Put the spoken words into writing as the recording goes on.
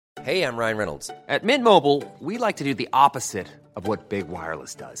Hey, I'm Ryan Reynolds. At Mint Mobile, we like to do the opposite of what Big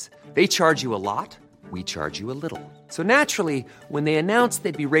Wireless does. They charge you a lot, we charge you a little. So naturally, when they announced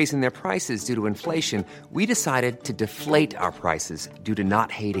they'd be raising their prices due to inflation, we decided to deflate our prices due to not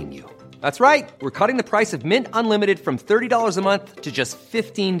hating you. That's right. We're cutting the price of Mint Unlimited from $30 a month to just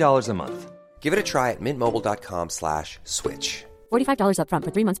 $15 a month. Give it a try at mintmobile.com/switch. $45 up front for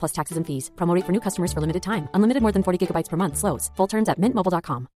 3 months plus taxes and fees. Promo rate for new customers for limited time. Unlimited more than 40 gigabytes per month. Slows full terms at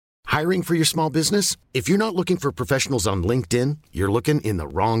mintmobile.com. Hiring for your small business? If you're not looking for professionals on LinkedIn, you're looking in the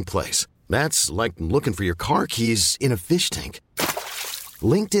wrong place. That's like looking for your car keys in a fish tank.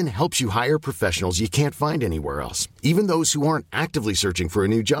 LinkedIn helps you hire professionals you can't find anywhere else, even those who aren't actively searching for a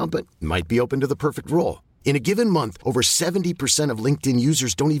new job but might be open to the perfect role. In a given month, over 70% of LinkedIn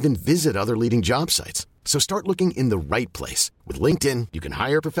users don't even visit other leading job sites. So start looking in the right place. With LinkedIn, you can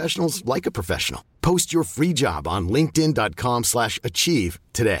hire professionals like a professional. Post your free job on linkedin.com/achieve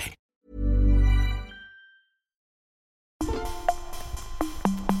today.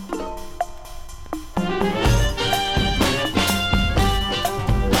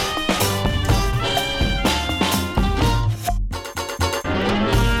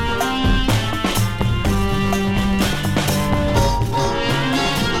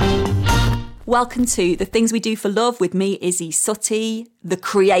 Welcome to The Things We Do for Love with me, Izzy Suttie, the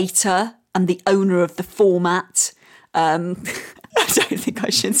creator and the owner of the format. I don't think I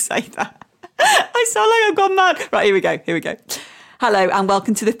should say that. I sound like I've gone mad. Right, here we go. Hello and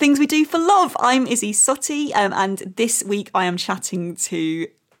welcome to The Things We Do for Love. I'm Izzy Suttie and this week I am chatting to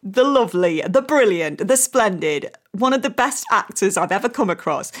the lovely, the brilliant, the splendid, one of the best actors I've ever come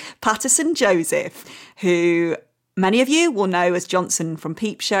across, Paterson Joseph, who many of you will know as Johnson from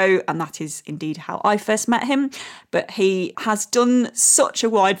Peep Show, and that is indeed how I first met him. But he has done such a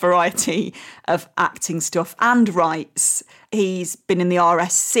wide variety of acting stuff and writes. He's been in the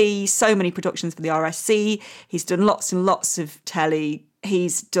RSC, so many productions for the RSC. He's done lots and lots of telly.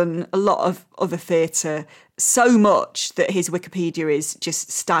 He's done a lot of other theatre, so much that his Wikipedia is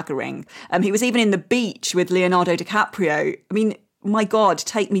just staggering. He was even in The Beach with Leonardo DiCaprio. I mean, my God,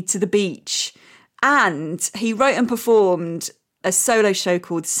 take me to the beach. And he wrote and performed a solo show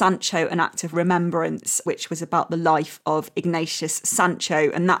called Sancho, an Act of Remembrance, which was about the life of Ignatius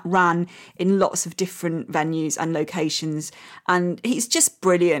Sancho. And that ran in lots of different venues and locations. And he's just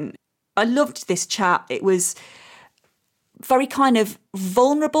brilliant. I loved this chat. It was very kind of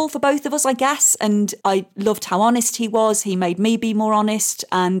vulnerable for both of us, I guess. And I loved how honest he was. He made me be more honest.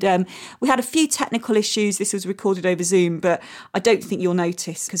 And we had a few technical issues. This was recorded over Zoom, but I don't think you'll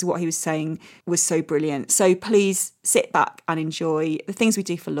notice because what he was saying was so brilliant. So please sit back and enjoy The Things We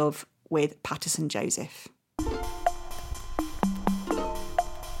Do for Love with Paterson Joseph.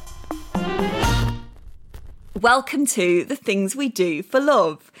 Welcome to The Things We Do for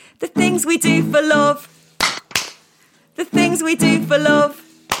Love. The Things We Do for Love. The Things We Do for Love.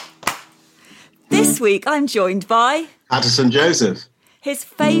 This week I'm joined by Paterson Joseph. His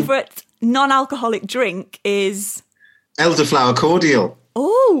favourite non-alcoholic drink is elderflower cordial.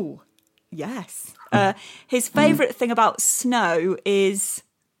 Oh, yes. His favourite thing about snow is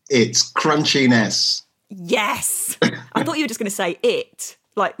its crunchiness. Yes. I thought you were just going to say it.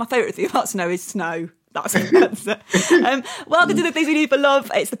 Like, my favourite thing about snow is snow. That's it. Welcome to The Things We Do for Love.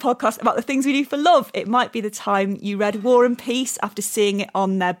 It's the podcast about the things we do for love. It might be the time you read War and Peace after seeing it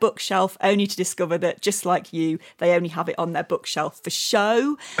on their bookshelf, only to discover that, just like you, they only have it on their bookshelf for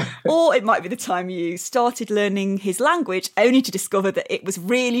show. Or it might be the time you started learning his language, only to discover that it was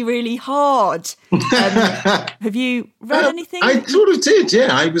really, really hard. Have you read anything? I sort of did,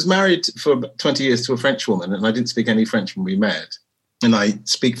 yeah. I was married for 20 years to a French woman, and I didn't speak any French when we met. And I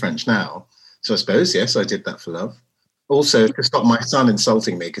speak French now. So I suppose, yes, I did that for love. Also, to stop my son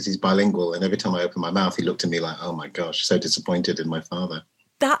insulting me because he's bilingual, and every time I open my mouth, he looked at me like, oh my gosh, so disappointed in my father.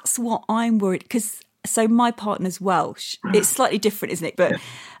 That's what I'm worried, because so my partner's Welsh. It's slightly different, isn't it? But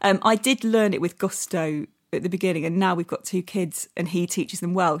I did learn it with gusto at the beginning, and now we've got 2 kids and he teaches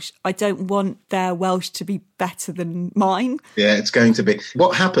them Welsh. I don't want their Welsh to be better than mine. Yeah, it's going to be.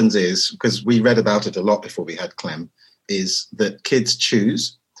 What happens is, because we read about it a lot before we had Clem, is that kids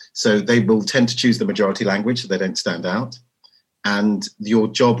choose. So they will tend to choose the majority language so they don't stand out. And your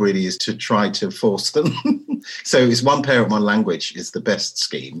job really is to try to force them. So it's one parent, one language is the best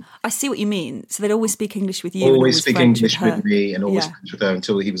scheme. I see what you mean. So they'd always speak English with you. Always speak French English with me and always French with her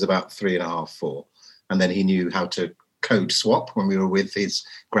until he was about 3.5, 4. And then he knew how to code swap when we were with his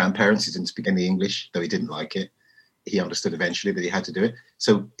grandparents. He didn't speak any English, though he didn't like it. He understood eventually that he had to do it.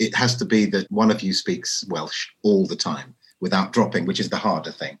 So it has to be that one of you speaks Welsh all the time without dropping, which is the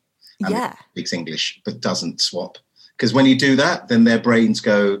harder thing. And speaks English but doesn't swap, Because when you do that, then their brains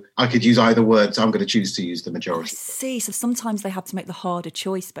go, I could use either word, so I'm going to choose to use the I majority. see. So sometimes they have to make the harder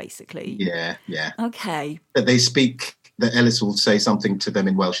choice, basically. Yeah. Okay. That they speak, that Ellis will say something to them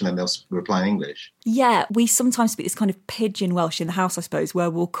in Welsh and then they'll reply in English. Yeah, we sometimes speak this kind of pidgin Welsh in the house, I suppose,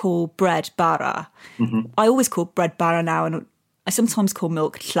 where we'll call bread bara. Mm-hmm. I always call bread bara now, and I sometimes call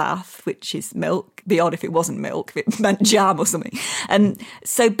milk llath, which is milk. It'd be odd if it wasn't milk, if it meant jam or something. And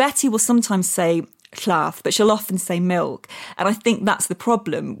so Betty will sometimes say llath, but she'll often say milk. And I think that's the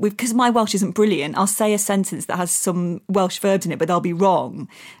problem. Because my Welsh isn't brilliant, I'll say a sentence that has some Welsh verbs in it, but they'll be wrong.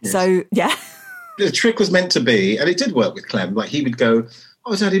 Yes. So, yeah. The trick was meant to be, and it did work with Clem, like he would go,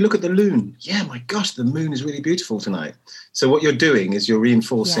 oh, Daddy, look at the loon. Yeah, my gosh, the moon is really beautiful tonight. So what you're doing is you're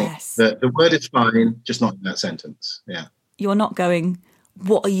reinforcing that the word is fine, just not in that sentence. Yeah. You're not going,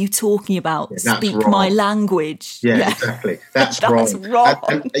 what are you talking about? Yeah, Speak wrong. My language. Yeah, exactly. That's wrong.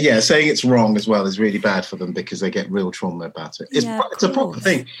 And saying it's wrong as well is really bad for them because they get real trauma about it. It's a proper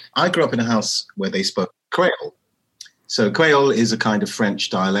thing. I grew up in a house where they spoke Creole. So Creole is a kind of French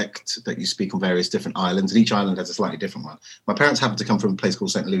dialect that you speak on various different islands, and each island has a slightly different one. My parents happened to come from a place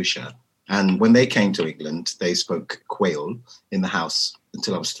called St. Lucia, and when they came to England, they spoke Creole in the house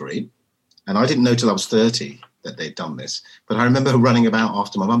until I was 3. And I didn't know till I was 30 that they'd done this. But I remember running about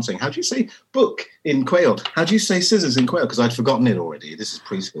after my mum saying, how do you say book in Creole? How do you say scissors in Creole? Because I'd forgotten it already. This is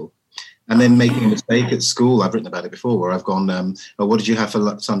preschool. And then making a mistake at school, I've written about it before, where I've gone, what did you have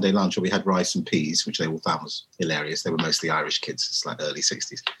for Sunday lunch? Or we had rice and peas, which they all found was hilarious. They were mostly Irish kids. It's like early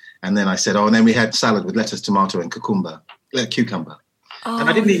 60s. And then I said, and then we had salad with lettuce, tomato and cucumber. And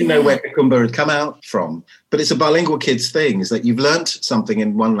I didn't even know where cucumber had come out from. But it's a bilingual kids thing, is that you've learnt something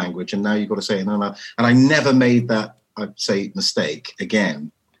in one language and now you've got to say it in another. And I never made that, I'd say, mistake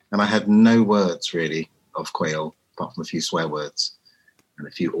again. And I had no words, really, of Creole, apart from a few swear words and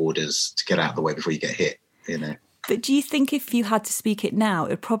a few orders to get out of the way before you get hit, you know. But do you think if you had to speak it now,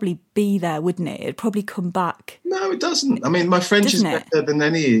 it'd probably be there, wouldn't it? It'd probably come back. No, it doesn't. I mean, my French is better than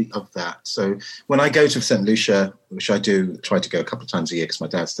any of that. So when I go to St. Lucia, which I do try to go a couple of times a year because my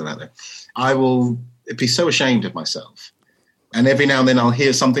dad's still out there, I will be so ashamed of myself. And every now and then I'll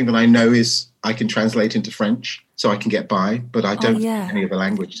hear something that I know is I can translate into French so I can get by, but I don't speak any other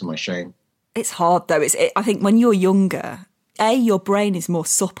language to my shame. It's hard, though. I think when you're younger, your brain is more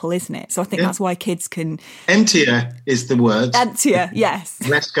supple, isn't it? So I think that's why kids can... Emptier is the word. Emptier, yes.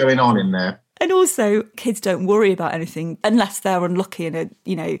 Less going on in there. And also, kids don't worry about anything unless they're unlucky in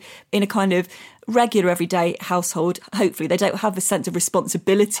a kind of regular everyday household. Hopefully, they don't have a sense of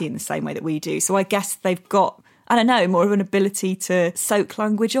responsibility in the same way that we do. So I guess they've got, I don't know, more of an ability to soak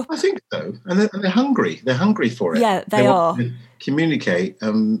language up. I think so. And they're hungry. They're hungry for it. Yeah, they are. Want to communicate,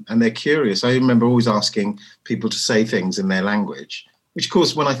 and they're curious. I remember always asking people to say things in their language, which, of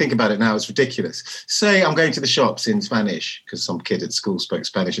course, when I think about it now, is ridiculous. Say, I'm going to the shops in Spanish, because some kid at school spoke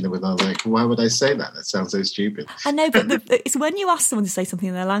Spanish, and I was like, why would I say that? That sounds so stupid. I know, but it's when you ask someone to say something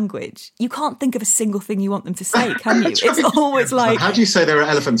in their language, you can't think of a single thing you want them to say, can you? It's always like... How do you say there are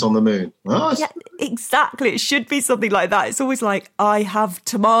elephants on the moon? Oh, yeah, exactly. It should be something like that. It's always like, I have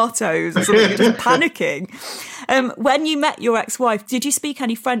tomatoes or something. You're just panicking. When you met your ex-wife, did you speak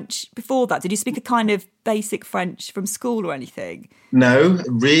any French before that? Did you speak a kind of basic French from school or anything? No,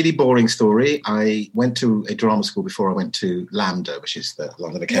 really boring story. I went to a drama school before I went to LAMDA, which is the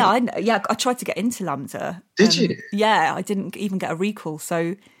London Academy. I tried to get into LAMDA. Did you? Yeah, I didn't even get a recall.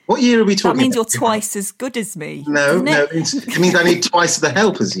 So what year are we talking? That means about? You're twice as good as me. No, it means I need twice the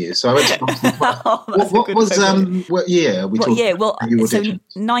help as you. So I went to what year? What year? Well, so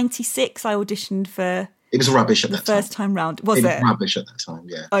 96. I auditioned for. It was rubbish at that time. The first time round, was it? It was rubbish at that time.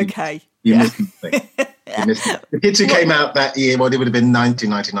 Yeah. Okay. You missed something. The kids who came out that year, well, they would have been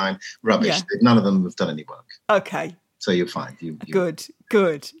 1999 rubbish. Yeah. None of them have done any work. Okay. So you're fine.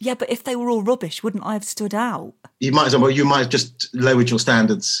 Good. Yeah, but if they were all rubbish, wouldn't I have stood out? You might have just lowered your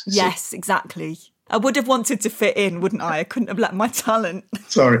standards. Yes, exactly. I would have wanted to fit in, wouldn't I? I couldn't have let my talent.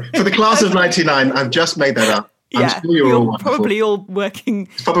 Sorry. For the class of 99, I've just made that up. I'm sure you're all wonderful. Probably all working.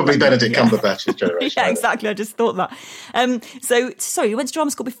 It's probably Benedict Cumberbatch's generation. Yeah, exactly. I just thought that. So you went to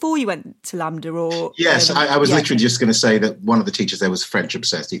drama school before you went to LAMDA, or? Yes, I was literally just going to say that one of the teachers there was French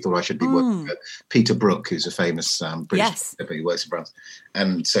obsessed. He thought I should be working with Peter Brook, who's a famous British but he works in France.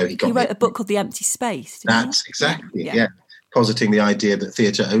 And so he wrote a book called The Empty Space. That's exactly, yeah. Positing the idea that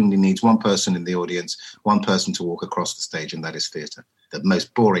theatre only needs one person in the audience, one person to walk across the stage, and that is theatre. The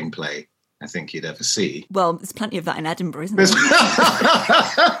most boring play I think you'd ever see. Well, there's plenty of that in Edinburgh, isn't there?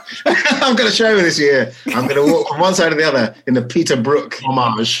 I'm going to show you this year. I'm going to walk from one side to the other in the Peter Brook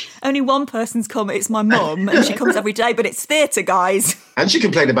homage. Only one person's come. It's my mum, and she comes every day, but it's theatre, guys. And she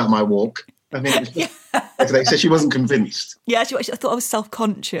complained about my walk. I mean, it was just, they said she wasn't convinced. Yeah, I thought I was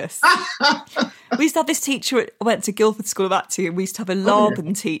self-conscious. We used to have this teacher, I went to Guildford School of Acting, and we used to have a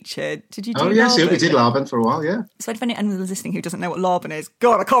Laban teacher. Did you do Laban? Yes, we did Laban for a while, yeah. So if anyone was listening who doesn't know what Laban is,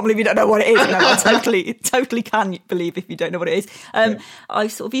 God, I can't believe you don't know what it is. No, I totally can believe if you don't know what it is. I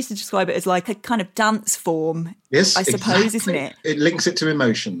sort of used to describe it as like a kind of dance form, yes, I suppose, exactly. isn't it? It links it to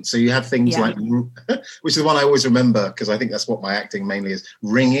emotion. So you have things like, which is the one I always remember, because I think that's what my acting mainly is,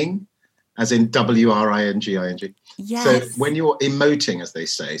 ringing, as in W-R-I-N-G-I-N-G. Yes. So when you're emoting, as they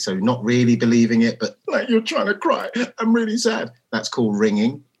say, so not really believing it, but like you're trying to cry, I'm really sad, that's called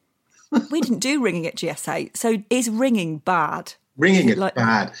ringing. We didn't do ringing at GS8. So is ringing bad? Ringing is like,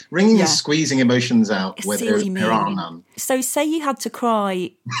 bad. Ringing is squeezing emotions out where there are none. So say you had to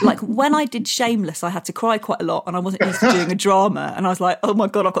cry, like when I did Shameless, I had to cry quite a lot and I wasn't used to doing a drama. And I was like, oh my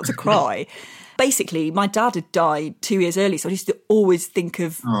God, I've got to cry. Basically, my dad had died 2 years early, so I used to always think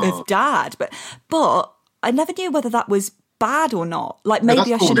of Dad. But I never knew whether that was bad or not. Like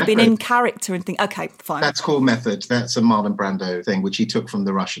maybe I should have been in character and think, okay, fine. That's called method. That's a Marlon Brando thing, which he took from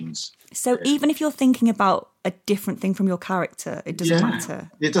the Russians. So even if you're thinking about a different thing from your character, it doesn't matter.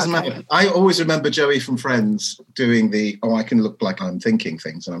 It doesn't matter. I always remember Joey from Friends doing I can look like I'm thinking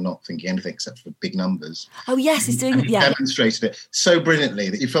things and I'm not thinking anything except for big numbers. Oh, yes, he's doing it. He demonstrated it so brilliantly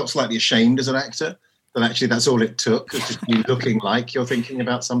that you felt slightly ashamed as an actor. But actually, that's all it took, was just you looking like you're thinking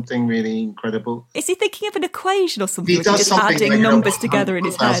about something really incredible. Is he thinking of an equation or something? He does just something adding like, numbers together in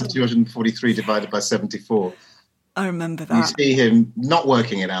his head. 1,243 divided by 74. I remember that. You see him not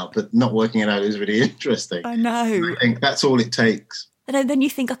working it out, but not working it out is really interesting. I know. I think that's all it takes. And then you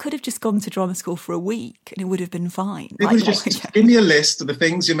think, I could have just gone to drama school for a week and it would have been fine. It was just, give me a list of the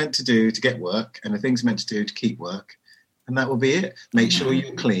things you're meant to do to get work and the things you're meant to do to keep work. And that will be it. Make sure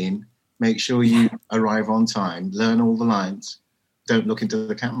you're clean. Make sure you arrive on time. Learn all the lines. Don't look into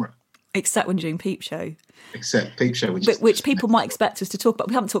the camera. Except when you're doing Peep Show. Except Peep Show. Which people might expect us to talk about.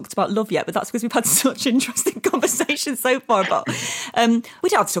 We haven't talked about love yet, but that's because we've had such interesting conversations so far about... we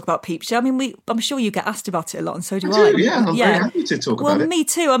don't have to talk about Peep Show. I mean, I'm sure you get asked about it a lot, and so do I. Yeah, I'm very happy to talk about it. Well, me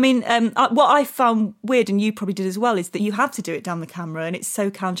too. I mean, what I found weird, and you probably did as well, is that you have to do it down the camera, and it's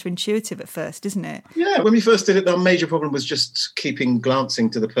so counterintuitive at first, isn't it? Yeah, when we first did it, the major problem was just glancing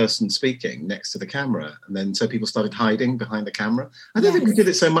to the person speaking next to the camera, and then so people started hiding behind the camera. I don't think we did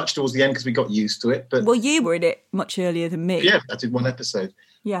it so much towards the end because we got used to it. But well, you were in it much earlier than me. Yeah, I did one episode.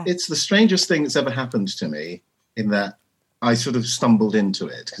 Yeah. It's the strangest thing that's ever happened to me in that I sort of stumbled into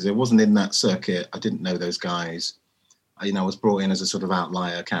it because it wasn't in that circuit. I didn't know those guys. I was brought in as a sort of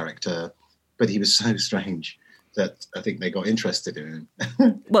outlier character, but he was so strange that I think they got interested in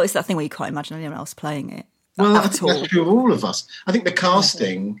him. Well, it's that thing where you can't imagine anyone else playing it. Well, I think that's true of all of us. I think the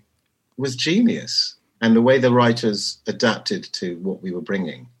casting was genius, and the way the writers adapted to what we were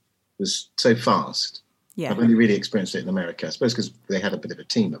bringing was so fast. Yeah. I've only really experienced it in America, I suppose, because they had a bit of a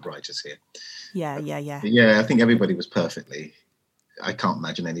team of writers here. Yeah. But yeah, I think everybody was perfectly... I can't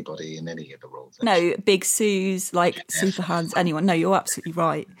imagine anybody in any of the roles. Actually. No, Big Sue's, Super Hands, anyone. No, you're absolutely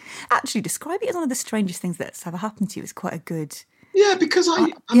right. Actually, describe it as one of the strangest things that's ever happened to you is quite a good... Yeah, because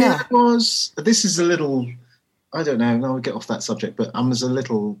I was... This is a little... I don't know, I'll get off that subject, but I was a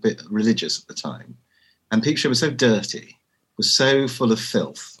little bit religious at the time. And Peep Show was so dirty. Was so full of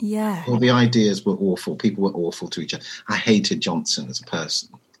filth. Yeah. All the ideas were awful. People were awful to each other. I hated Johnson as a person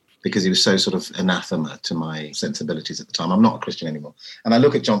because he was so sort of anathema to my sensibilities at the time. I'm not a Christian anymore. And I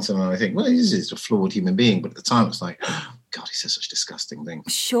look at Johnson and I think, well, he's a flawed human being. But at the time, it was like, oh, God, he says such disgusting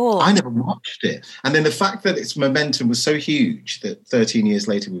things. Sure. I never watched it. And then the fact that its momentum was so huge that 13 years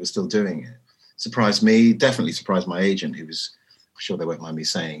later we were still doing it surprised me, definitely surprised my agent, who was... sure they won't mind me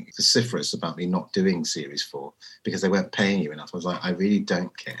saying, vociferous about me not doing series 4 because they weren't paying you enough. I was like, I really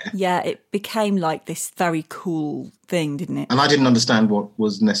don't care. Yeah, it became like this very cool thing, didn't it? And I didn't understand what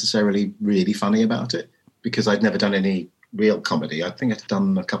was necessarily really funny about it because I'd never done any real comedy. I think I'd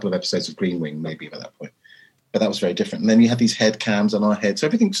done a couple of episodes of Green Wing maybe by that point. But that was very different. And then you had these head cams on our heads. So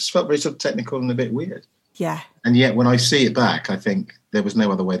everything just felt very sort of technical and a bit weird. Yeah. And yet when I see it back, I think there was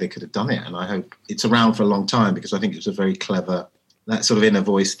no other way they could have done it. And I hope it's around for a long time because I think it was a very clever... That sort of inner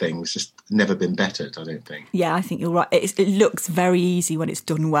voice thing was just never been bettered, I don't think. Yeah, I think you're right. It looks very easy when it's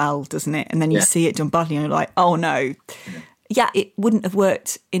done well, doesn't it? And then you see it done badly and you're like, oh no. Yeah, it wouldn't have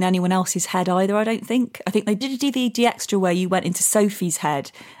worked in anyone else's head either, I don't think. I think they did a DVD extra where you went into Sophie's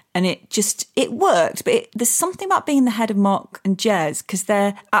head and it worked. But there's something about being the head of Mark and Jez because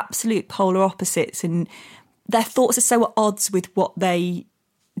they're absolute polar opposites and their thoughts are so at odds with what they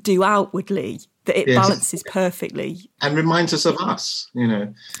do outwardly that it balances perfectly. And reminds us of us, you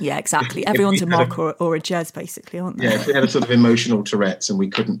know. Yeah, exactly. Everyone's a Mark or a Jez, basically, aren't they? Yeah, if we had a sort of emotional Tourette's and we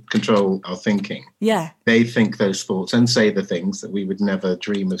couldn't control our thinking, they think those thoughts and say the things that we would never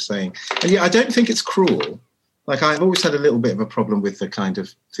dream of saying. And yeah, I don't think it's cruel. Like, I've always had a little bit of a problem with the kind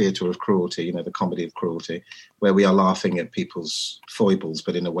of theatre of cruelty, you know, the comedy of cruelty, where we are laughing at people's foibles,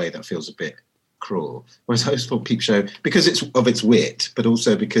 but in a way that feels a bit cruel. Whereas I always thought Peep Show, because it's of its wit, but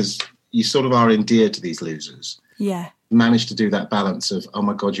also because you sort of are endeared to these losers. Yeah. Managed to do that balance of, oh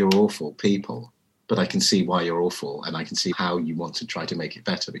my God, you're awful people, but I can see why you're awful and I can see how you want to try to make it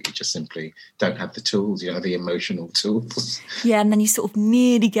better, but you just simply don't have the tools, you know, the emotional tools. Yeah, and then you sort of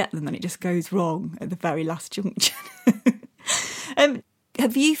nearly get them and it just goes wrong at the very last junction.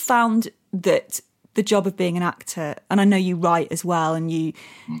 Have you found that the job of being an actor, and I know you write as well, and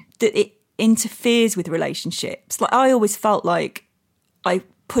that it interferes with relationships? Like, I always felt like I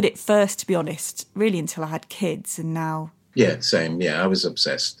put it first, to be honest, really until I had kids, and now... Yeah, same. Yeah, I was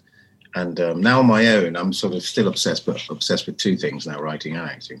obsessed. And now on my own, I'm sort of still obsessed, but obsessed with two things now, writing and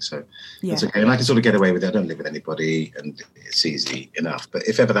acting. So it's okay. And I can sort of get away with it. I don't live with anybody and it's easy enough. But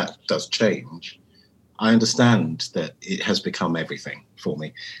if ever that does change, I understand that it has become everything for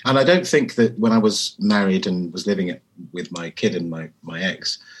me. And I don't think that when I was married and was living with my kid and my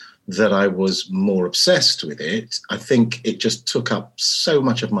ex, that I was more obsessed with it. I think it just took up so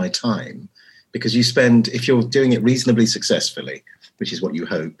much of my time because you spend, if you're doing it reasonably successfully, which is what you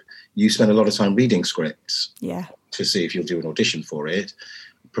hope, you spend a lot of time reading scripts to see if you'll do an audition for it,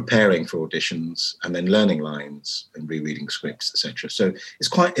 preparing for auditions, and then learning lines and rereading scripts, etc. So it's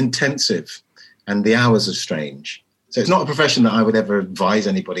quite intensive, and the hours are strange. So it's not a profession that I would ever advise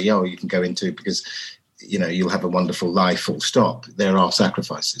anybody, you can go into because, you know, you'll have a wonderful life, full stop. There are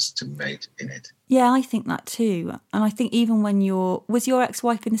sacrifices to be made in it. Yeah, I think that too. And I think even when was your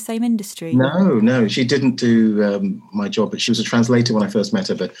ex-wife in the same industry? No, she didn't do my job, but she was a translator when I first met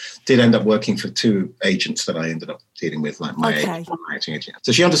her, but did end up working for two agents that I ended up dealing with, like my acting agent.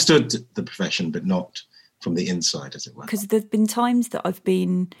 So she understood the profession, but not from the inside, as it were. Because there've been times that I've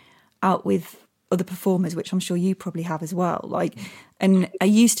been out with other performers, which I'm sure you probably have as well. And I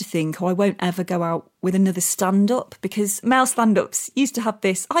used to think, I won't ever go out with another stand-up, because male stand-ups used to have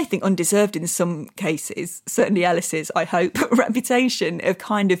this, I think undeserved in some cases, certainly Ellis's, I hope, reputation of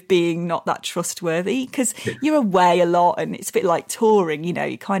kind of being not that trustworthy, because you're away a lot and it's a bit like touring, you know,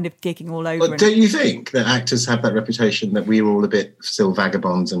 you're kind of gigging all over. But don't you think that actors have that reputation that we're all a bit still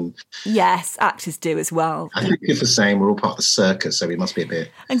vagabonds? And Yes, actors do as well. I think it's the same. We're all part of the circus, so we must be a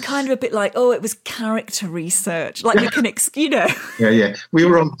bit... And kind of a bit like, it was character research. Like, you can, you know... Yeah. We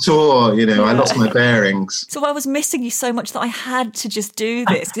were on tour, you know, I lost my bearings. So I was missing you so much that I had to just do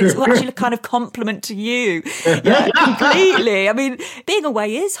this. It's actually a kind of compliment to you. Yeah, completely. I mean, being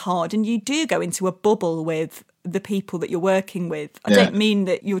away is hard, and you do go into a bubble with the people that you're working with. I don't mean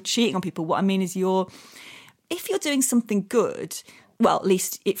that you're cheating on people. What I mean is if you're doing something good, well, at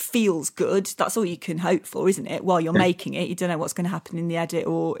least it feels good. That's all you can hope for, isn't it? While you're making it, you don't know what's going to happen in the edit,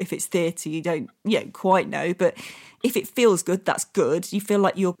 or if it's theatre, you don't quite know. But if it feels good, that's good. You feel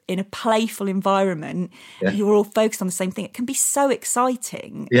like you're in a playful environment. Yeah. You're all focused on the same thing. It can be so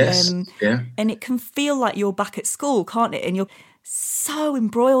exciting. Yes. And it can feel like you're back at school, can't it? And you're so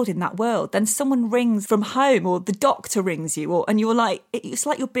embroiled in that world. Then someone rings from home, or the doctor rings you, and you're like, it's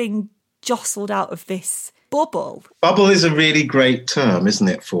like you're being jostled out of this bubble. Bubble is a really great term, isn't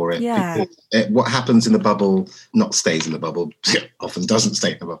it, for it? Yeah. What happens in the bubble not stays in the bubble, often doesn't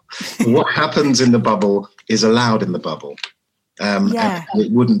stay in the bubble. What happens in the bubble is allowed in the bubble. And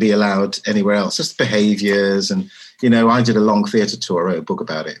it wouldn't be allowed anywhere else. Just behaviours. And, you know, I did a long theatre tour. I wrote a book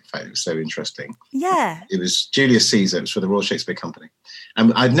about it. In fact, it was so interesting. Yeah. It was Julius Caesar. It was for the Royal Shakespeare Company.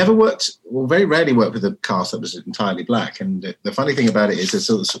 And I'd never very rarely worked with a cast that was entirely black. And the funny thing about it is there's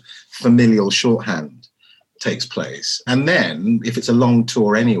sort of familial shorthand takes place. And then, if it's a long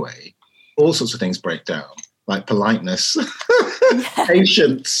tour anyway, all sorts of things break down, like politeness,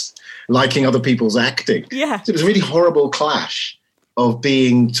 patience, liking other people's acting. Yeah. So it was a really horrible clash of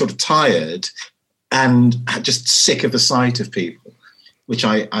being sort of tired and just sick of the sight of people, which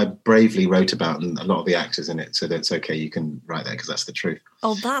I bravely wrote about, and a lot of the actors in it, so that's okay, you can write that because that's the truth.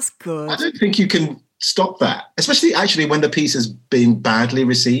 Oh, that's good. I don't think you can stop that, especially actually when the piece has been badly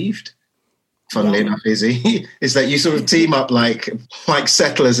received. Funnily enough, Izzy, is that you sort of team up like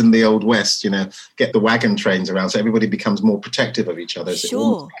settlers in the Old West, you know, get the wagon trains around so everybody becomes more protective of each other. So it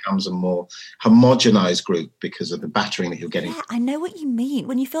almost becomes a more homogenized group because of the battering that you're getting. Yeah, I know what you mean.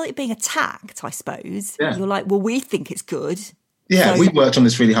 When you feel like you're being attacked, I suppose, you're like, well, we think it's good. Yeah, we worked on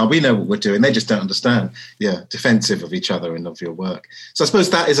this really hard. We know what we're doing. They just don't understand. Yeah, defensive of each other and of your work. So I suppose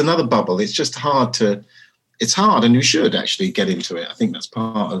that is another bubble. It's just it's hard, and you should actually get into it. I think that's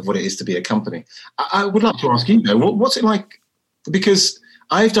part of what it is to be a company. I would like to ask you, though, what's it like? Because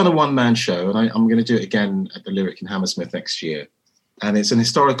I've done a one-man show, and I'm going to do it again at the Lyric in Hammersmith next year. And it's an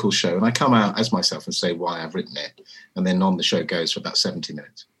historical show, and I come out as myself and say why I've written it. And then on the show goes for about 70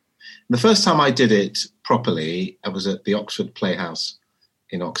 minutes. The first time I did it properly, I was at the Oxford Playhouse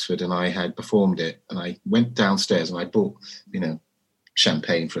in Oxford, and I had performed it, and I went downstairs and I bought,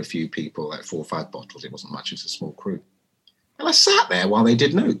 champagne for a few people, like 4 or 5 bottles. It wasn't much, it was a small crew. And I sat there while they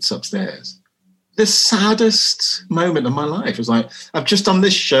did notes upstairs. The saddest moment of my life was like, I've just done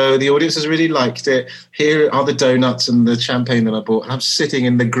this show, the audience has really liked it, here are the donuts and the champagne that I bought, and I'm sitting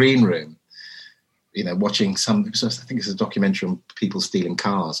in the green room, watching I think it's a documentary on people stealing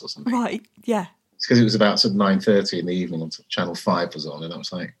cars or something. Right, yeah. It's because it was about sort of 9:30 in the evening and Channel 5 was on, and I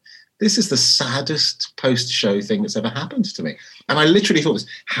was like, this is the saddest post-show thing that's ever happened to me. And I literally thought this,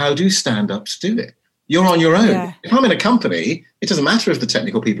 how do stand-ups do it? You're on your own. Yeah. If I'm in a company, it doesn't matter if the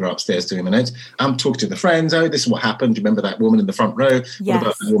technical people are upstairs doing the notes. I'm talking to the friends. Oh, this is what happened. Do you remember that woman in the front row? Yes. What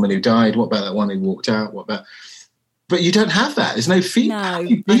about the woman who died? What about that one who walked out? What about... But you don't have that. There's no feedback.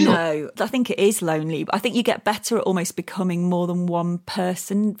 No, I know. I think it is lonely. But I think you get better at almost becoming more than one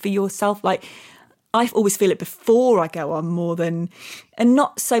person for yourself. Like, I always feel it before I go on more than, and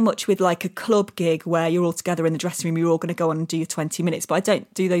not so much with like a club gig where you're all together in the dressing room, you're all going to go on and do your 20 minutes, but I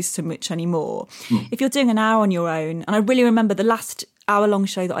don't do those so much anymore. If you're doing an hour on your own, and I really remember the last hour-long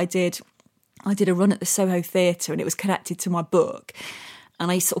show that I did a run at the Soho Theatre, and it was connected to my book,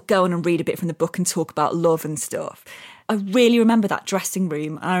 and I sort of go on and read a bit from the book and talk about love and stuff. I really remember that dressing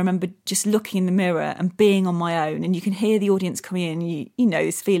room, and I remember just looking in the mirror and being on my own, and you can hear the audience coming in, you know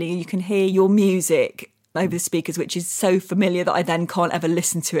this feeling, and you can hear your music over the speakers, which is so familiar that I then can't ever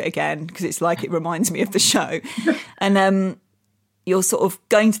listen to it again because it's like it reminds me of the show. And you're sort of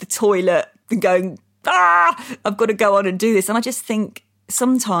going to the toilet and going, I've got to go on and do this. And I just think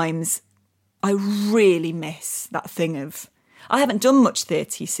sometimes I really miss that thing of, I haven't done much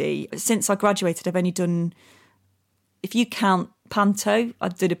theatre, you see. Since I graduated, I've only done, if you count Panto, I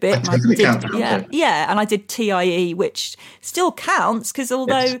did a bit. And I did TIE, which still counts because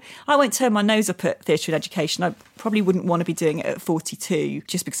although I won't turn my nose up at theatre and education, I probably wouldn't want to be doing it at 42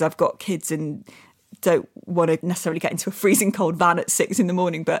 just because I've got kids and don't want to necessarily get into a freezing cold van at 6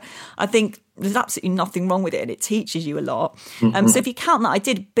 a.m. But I think there's absolutely nothing wrong with it and it teaches you a lot. So if you count that, I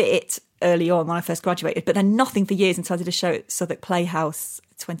did a bit early on when I first graduated, but then nothing for years until I did a show at Southwark Playhouse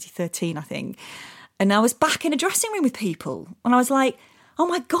 2013, I think. And I was back in a dressing room with people and I was like, oh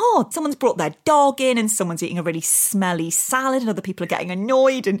my God, someone's brought their dog in and someone's eating a really smelly salad and other people are getting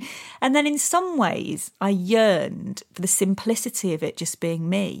annoyed. And then in some ways I yearned for the simplicity of it just being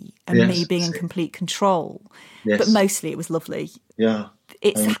me and me being in complete control. Yes. But mostly it was lovely. Yeah.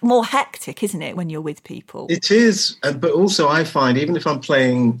 It's more hectic, isn't it, when you're with people? It is. But also I find, even if I'm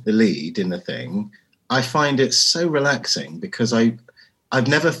playing the lead in the thing, I find it so relaxing because I've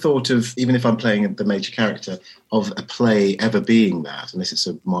never thought of, even if I'm playing the major character, of a play ever being that, unless it's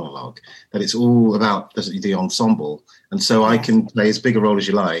a monologue, that it's all about the ensemble. And so I can play as big a role as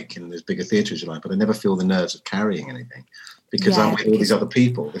you like and as big a theatre as you like, but I never feel the nerves of carrying anything because I'm with all these other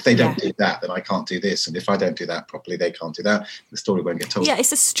people. If they don't do that, then I can't do this. And if I don't do that properly, they can't do that. The story won't get told. Yeah,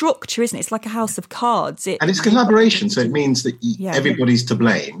 it's a structure, isn't it? It's like a house of cards. And it's collaboration, so it means that everybody's to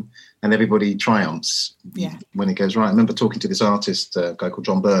blame. And everybody triumphs when it goes right. I remember talking to this artist, a guy called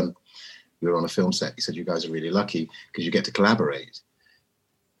John Byrne. We were on a film set. He said, you guys are really lucky because you get to collaborate.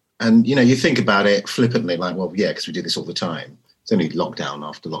 And, you think about it flippantly, like, well, yeah, because we do this all the time. It's only lockdown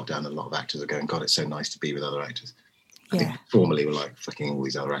after lockdown, and a lot of actors are going, God, it's so nice to be with other actors. I think formerly we're like, fucking all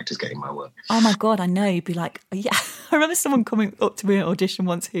these other actors getting my work. Oh, my God, I know. You'd be like, yeah. I remember someone coming up to me at an audition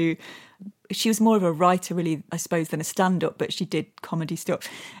once who... She was more of a writer, really, I suppose, than a stand-up, but she did comedy stuff.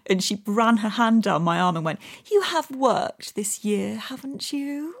 And she ran her hand down my arm and went, you have worked this year, haven't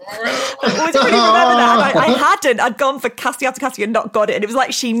you? I always really remember that. I hadn't. I'd gone for casting after casting and not got it. And it was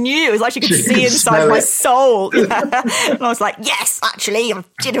like she knew. It was like she could see inside my soul. Yeah. And I was like, yes, actually, I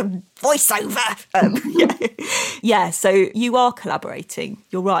did a voiceover. Yeah, so you are collaborating.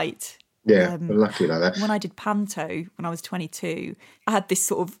 You're right. Yeah, we're lucky like that. When I did Panto, when I was 22, I had this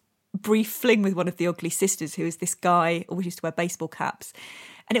sort of brief fling with one of the Ugly Sisters, who was this guy, always used to wear baseball caps.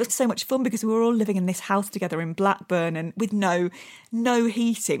 And it was so much fun because we were all living in this house together in Blackburn and with no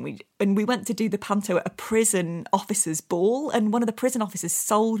heating. and we went to do the panto at a prison officer's ball, and one of the prison officers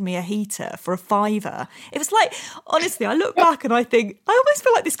sold me a heater for £5. It was like, honestly, I look back and I think, I almost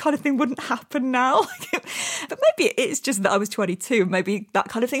feel like this kind of thing wouldn't happen now. But maybe it's just that I was 22, and maybe that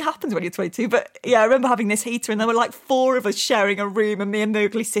kind of thing happens when you're 22. But yeah, I remember having this heater, and there were like 4 of us sharing a room, and me and the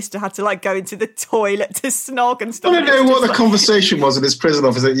ugly sister had to like go into the toilet to snog and stuff. I don't know what the conversation was with this prison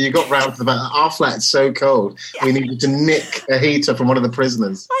officer. You got round to the back, our flat's so cold, we needed to nick a heater from one of the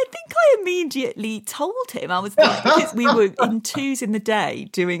prisoners. I think I immediately told him. I was like, because we were in 2s in the day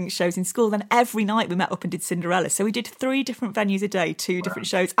doing shows in school, then every night we met up and did Cinderella. So we did 3 different venues a day, 2 different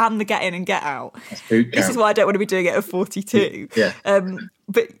shows, and the Get In and Get Out. This is why I don't want to be doing it at 42. Yeah.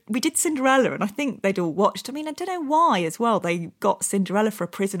 But we did Cinderella, and I think they'd all watched. I mean, I don't know why as well they got Cinderella for a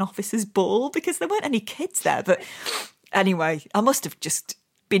prison officer's ball, because there weren't any kids there. But anyway, I must have just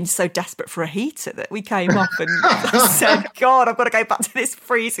been so desperate for a heater that we came up and said, God, I've got to go back to this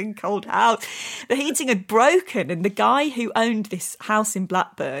freezing cold house. The heating had broken, and the guy who owned this house in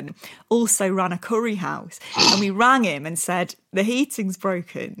Blackburn also ran a curry house. And we rang him and said, the heating's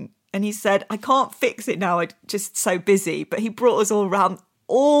broken. And he said, I can't fix it now, I'm just so busy. But he brought us all around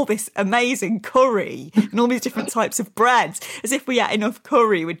all this amazing curry and all these different types of breads, as if we ate enough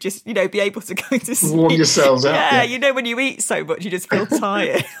curry would just, be able to go to sleep. Warm yourselves up. Yeah, when you eat so much, you just feel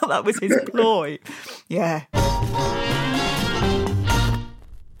tired. That was his ploy. Yeah.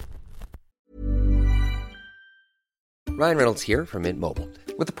 Ryan Reynolds here from Mint Mobile.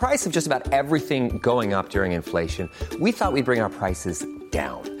 With the price of just about everything going up during inflation, we thought we'd bring our prices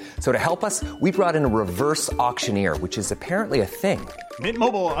down. So to help us, we brought in a reverse auctioneer, which is apparently a thing. Mint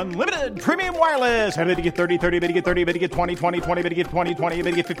Mobile Unlimited Premium Wireless. How to get 30, 30, bit to get 30, bit to get 20, 20, 20, bit to get 20, 20,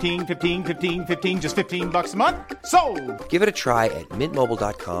 bit to get 15, 15, 15, 15, just $15 a month? Sold! Give it a try at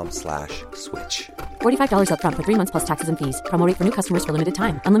mintmobile.com/switch. $45 up front for 3 months plus taxes and fees. Promo rate for new customers for limited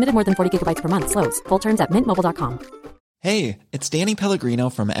time. Unlimited more than 40 gigabytes per month. Slows full terms at mintmobile.com. Hey, it's Danny Pellegrino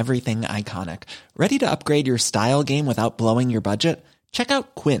from Everything Iconic. Ready to upgrade your style game without blowing your budget? Check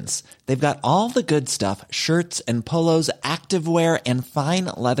out Quince. They've got all the good stuff, shirts and polos, activewear, and fine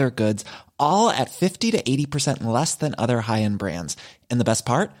leather goods, all at 50 to 80% less than other high-end brands. And the best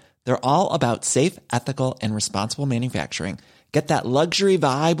part? They're all about safe, ethical, and responsible manufacturing. Get that luxury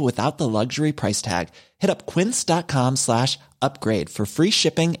vibe without the luxury price tag. Hit up quince.com/upgrade for free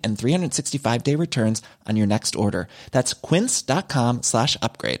shipping and 365-day returns on your next order. That's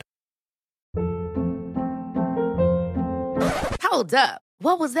quince.com/upgrade. Hold up.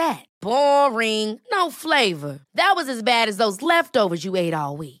 What was that? Boring. No flavor. That was as bad as those leftovers you ate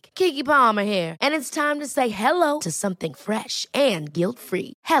all week. Keke Palmer here, and it's time to say hello to something fresh and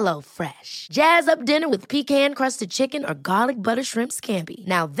guilt-free. HelloFresh. Jazz up dinner with pecan-crusted chicken or garlic butter shrimp scampi.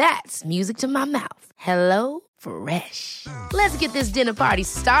 Now that's music to my mouth. HelloFresh. Let's get this dinner party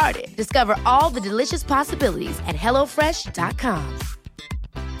started. Discover all the delicious possibilities at HelloFresh.com.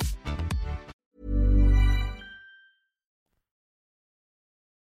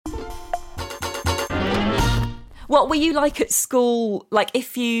 What were you like at school? Like,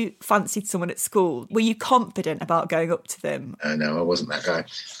 if you fancied someone at school, were you confident about going up to them? No, I wasn't that guy.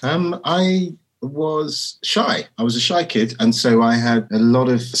 I was shy. I was a shy kid, and so I had a lot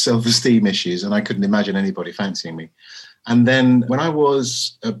of self-esteem issues, and I couldn't imagine anybody fancying me. And then when I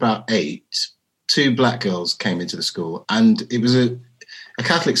was about 8, 2 black girls came into the school, and it was a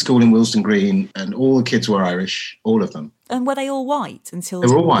Catholic school in Willesden Green, and all the kids were Irish, all of them. And were they all white until they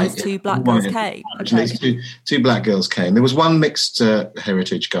were all white, these 2 black girls came? Okay. Two black girls came. There was one mixed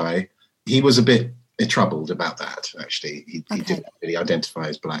heritage guy. He was a bit troubled about that, actually. He didn't really identify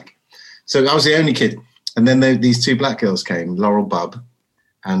as black. So I was the only kid. And then these 2 black girls came, Laurel Bubb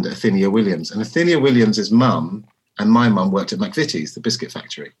and Athenia Williams. And Athenia Williams' mum and my mum worked at McVitie's, the biscuit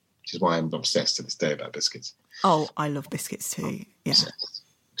factory, which is why I'm obsessed to this day about biscuits. Oh, I love biscuits too. Yeah. Obsessed.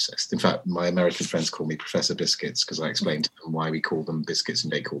 In fact, my American friends call me Professor Biscuits because I explained to them why we call them biscuits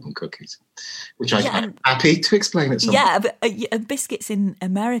and they call them cookies, which I'm happy to explain at some point. Yeah, but biscuits in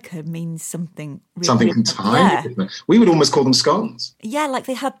America means something really... Something entirely different. We would almost call them scones. Yeah, like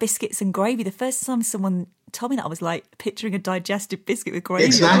they have biscuits and gravy. The first time someone told me that, I was like picturing a digestive biscuit with gravy.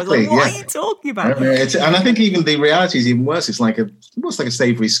 Exactly. I was like, what are you talking about? And I think even the reality is even worse. It's almost like a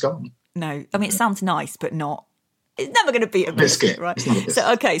savoury scone. No, I mean, it sounds nice, but not. It's never going to be a biscuit, right?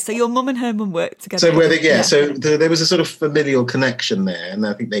 So your mum and her mum worked together. So there was a sort of familial connection there, and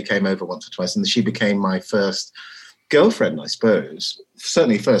I think they came over once or twice, and she became my first girlfriend, I suppose.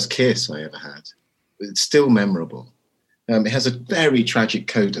 Certainly first kiss I ever had. It's still memorable. It has a very tragic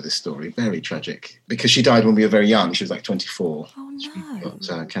coda, this story, very tragic, because she died when we were very young. She was like 24. Oh, no. She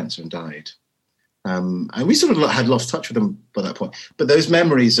got cancer and died. And we sort of had lost touch with them by that point. But those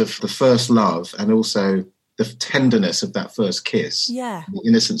memories of the first love and also the tenderness of that first kiss, the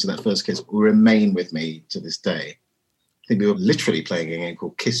innocence of that first kiss, will remain with me to this day. I think we were literally playing a game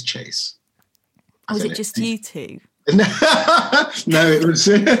called Kiss Chase. Was it just you two? No,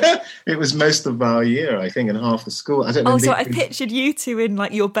 it was most of our year, I think, and half the school. I don't know. Oh, so I pictured you two in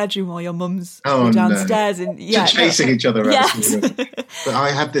like your bedroom while your mums were downstairs and chasing each other around. Yes. But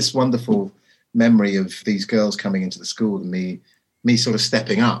I have this wonderful memory of these girls coming into the school and me sort of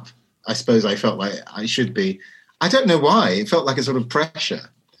stepping up. I suppose I felt like I should be. I don't know why. It felt like a sort of pressure.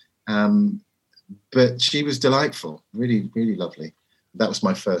 But she was delightful, really, really lovely. That was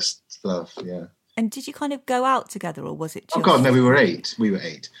my first love, yeah. And did you kind of go out together, or was it just... Oh, God, no, we were eight.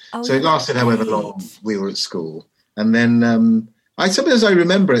 Oh, so it lasted however long we were at school. And then I suppose I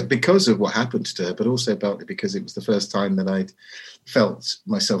remember it because of what happened to her, but also partly because it was the first time that I'd felt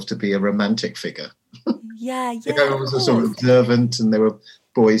myself to be a romantic figure. Yeah. I was sort of observant, and there were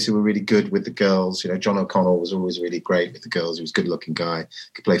boys who were really good with the girls. You know, John O'Connell was always really great with the girls. He was a good-looking guy,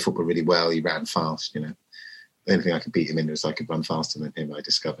 could play football really well. He ran fast, you know. The only thing I could beat him in was I could run faster than him, I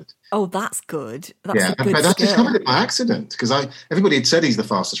discovered. Oh, that's good. That's a good but skill. I discovered it by accident because everybody had said he's the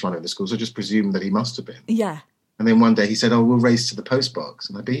fastest runner in the school, so I just presumed that he must have been. Yeah. And then one day he said, we'll race to the post box,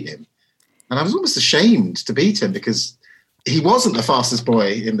 and I beat him. And I was almost ashamed to beat him because he wasn't the fastest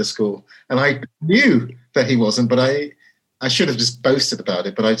boy in the school, and I knew that he wasn't, but I should have just boasted about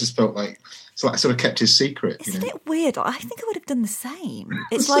it, but I just felt like I sort of kept his secret. Isn't it weird? I think I would have done the same.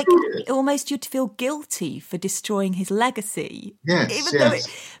 It's like almost you'd feel guilty for destroying his legacy. Yes,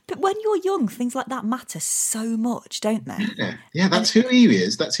 but when you're young, things like that matter so much, don't they? Yeah, that's who he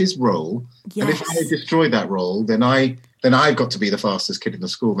is. That's his role. Yes. And if I destroy that role, then I've got to be the fastest kid in the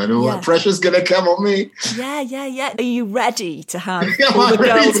school. Then all that pressure's going to come on me. Yeah. Are you ready to have all the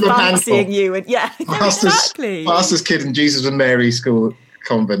girls fancying you? And exactly. Fastest kid in Jesus and Mary School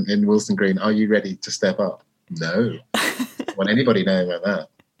Convent in Wilson Green. Are you ready to step up? No. I don't want anybody knowing about that.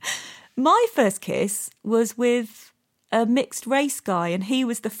 My first kiss was with a mixed race guy, and he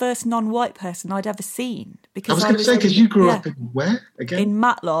was the first non-white person I'd ever seen. Because I was going to say, because you grew up in where again? In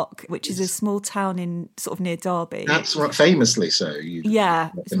Matlock, which is a small town in sort of near Derby. That's right, famously so.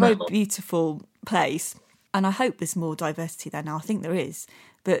 It's a very beautiful place, and I hope there's more diversity there now. I think there is,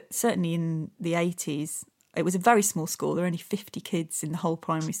 but certainly in the 80s. It was a very small school. There were only 50 kids in the whole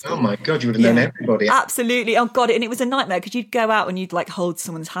primary school. Oh, my God, you would have known everybody. Absolutely. Oh, God. And it was a nightmare because you'd go out and you'd like hold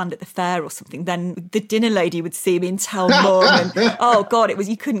someone's hand at the fair or something. Then the dinner lady would see me and tell mum. And, oh, God,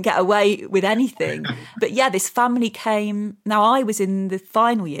 you couldn't get away with anything. But yeah, this family came. Now, I was in the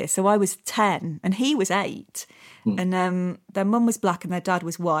final year, so I was 10 and he was 8. And their mum was black and their dad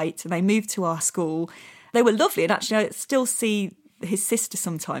was white. And they moved to our school. They were lovely. And actually, I still see his sister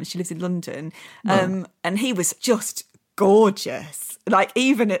sometimes. She lives in London. And he was just gorgeous. Like,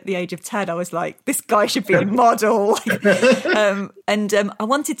 even at the age of 10, I was like, this guy should be a model. And I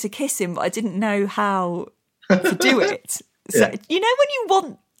wanted to kiss him, but I didn't know how to do it. So, you know, when you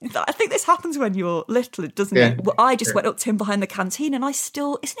want... I think this happens when you're little, doesn't it? Well, I just went up to him behind the canteen and I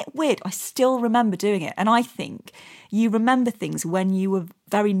still... Isn't it weird? I still remember doing it. And I think you remember things when you were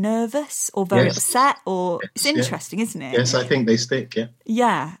very nervous or very upset or... It's interesting, isn't it? Yes, I think they stick,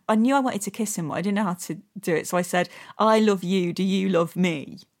 Yeah. I knew I wanted to kiss him, but I didn't know how to do it. So I said, I love you. Do you love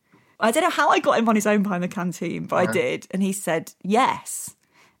me? I don't know how I got him on his own behind the canteen, but I did. And he said, yes.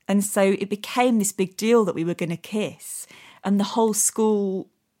 And so it became this big deal that we were going to kiss. And the whole school...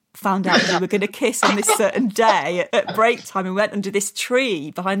 found out we were going to kiss on this certain day at break time and went under this tree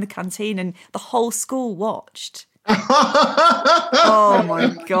behind the canteen and the whole school watched. Oh,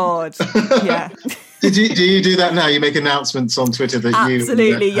 my God. Yeah. Do you do that now? You make announcements on Twitter that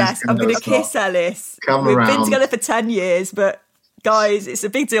Absolutely, yes. I'm going to kiss Ellis. We've been together for 10 years, but guys, it's a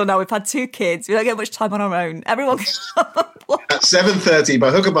big deal now. We've had 2 kids. We don't get much time on our own. Everyone can at 7:30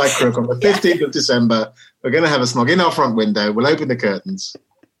 by hook or by crook on the 15th of December, we're going to have a snog in our front window. We'll open the curtains.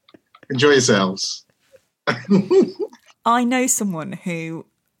 Enjoy yourselves. I know someone who,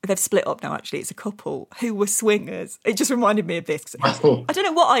 they've split up now actually, it's a couple, who were swingers. It just reminded me of this. I don't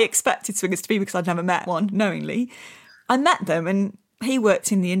know what I expected swingers to be because I'd never met one, knowingly. I met them and he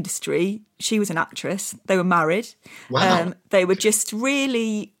worked in the industry. She was an actress. They were married. Wow. They were just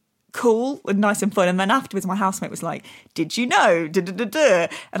really cool and nice and fun. And then afterwards my housemate was like, did you know? And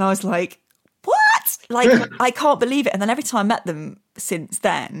I was like, what? Like, I can't believe it. And then every time I met them since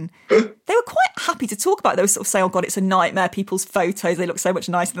then, they were quite happy to talk about it. They were sort of saying, oh God, it's a nightmare. People's photos, they look so much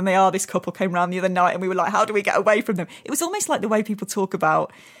nicer than they are. This couple came round the other night and we were like, how do we get away from them? It was almost like the way people talk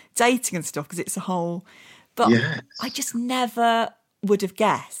about dating and stuff because it's a whole... But I just never would have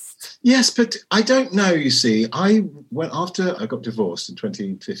guessed Yes, but I don't know, you see. After I got divorced in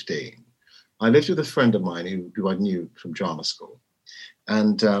 2015, I lived with a friend of mine who I knew from drama school.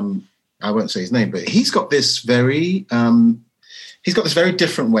 And I won't say his name, but he's got this very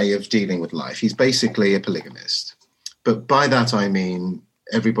different way of dealing with life. He's basically a polygamist. But by that, I mean,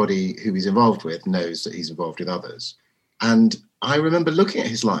 everybody who he's involved with knows that he's involved with others. And I remember looking at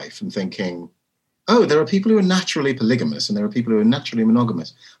his life and thinking, oh, there are people who are naturally polygamous and there are people who are naturally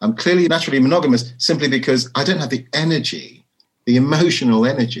monogamous. I'm clearly naturally monogamous simply because I don't have the energy, the emotional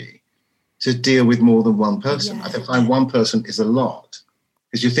energy, to deal with more than one person. Yeah. I find one person is a lot.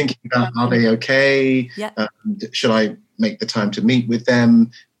 Because you're thinking about, are they okay? Yeah. Should I make the time to meet with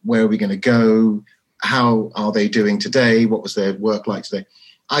them? Where are we going to go? How are they doing today? What was their work like today?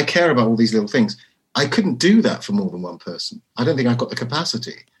 I care about all these little things. I couldn't do that for more than one person. I don't think I've got the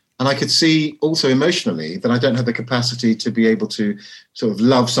capacity. And I could see also emotionally that I don't have the capacity to be able to sort of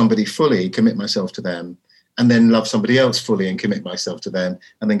love somebody fully, commit myself to them, and then love somebody else fully and commit myself to them,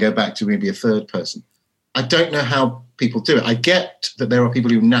 and then go back to maybe a third person. I don't know how people do it. I get that there are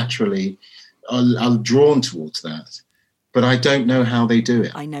people who naturally are drawn towards that, but I don't know how they do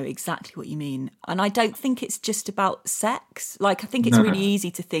it. I know exactly what you mean. And I don't think it's just about sex. Like, I think it's really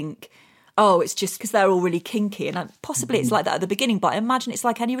easy to think, oh, it's just because they're all really kinky. And possibly it's like that at the beginning, but I imagine it's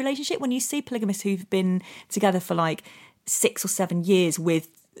like any relationship. When you see polygamists who've been together for like 6 or 7 years with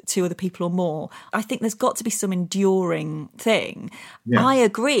 2 other people or more, I think there's got to be some enduring thing. Yeah. I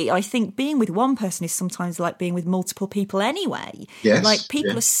agree. I think being with one person is sometimes like being with multiple people anyway. Yes. Like,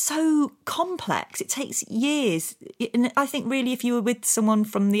 people are so complex. It takes years. And I think really if you were with someone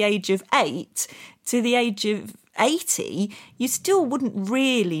from the age of 8 to the age of 80, you still wouldn't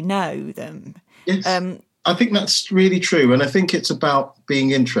really know them. Yes. I think that's really true. And I think it's about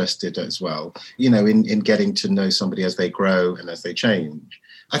being interested as well, you know, in getting to know somebody as they grow and as they change.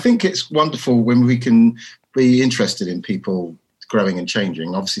 I think it's wonderful when we can be interested in people growing and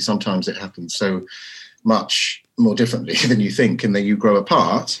changing. Obviously, sometimes it happens so much more differently than you think, and then you grow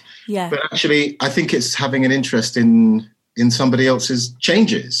apart. Yeah. But actually, I think it's having an interest in somebody else's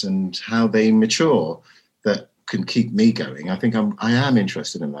changes and how they mature that can keep me going. I think I am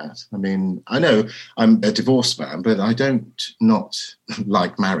interested in that. I mean, I know I'm a divorced man, but I don't not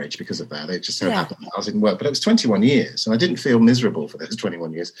like marriage because of that. It just so happened that I didn't work. But it was 21 years and I didn't feel miserable for those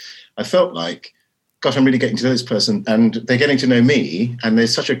 21 years. I felt like, gosh, I'm really getting to know this person and they're getting to know me, and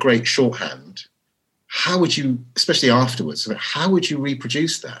there's such a great shorthand. How would you, especially afterwards, how would you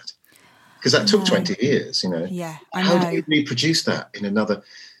reproduce that? Because that took 20 years, you know. Yeah, I know. know. How do you reproduce that in another?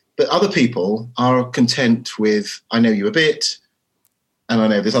 But other people are content with, I know you a bit, and I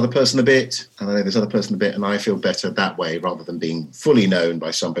know this other person a bit, and I know this other person a bit, and I feel better that way rather than being fully known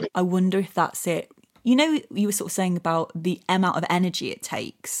by somebody. I wonder if that's it. You know, you were sort of saying about the amount of energy it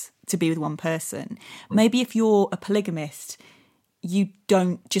takes to be with one person. Maybe if you're a polygamist, you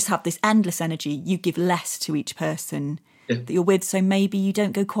don't just have this endless energy, you give less to each person that you're with, so maybe you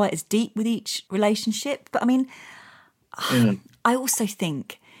don't go quite as deep with each relationship. But I mean, I also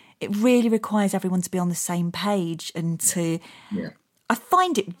think it really requires everyone to be on the same page and to... Yeah. I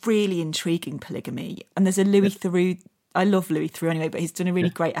find it really intriguing, polygamy. And there's a Louis Theroux... I love Louis Theroux anyway, but he's done a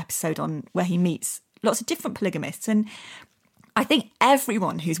really great episode on where he meets lots of different polygamists. And I think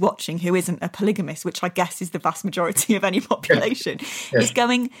everyone who's watching who isn't a polygamist, which I guess is the vast majority of any population, is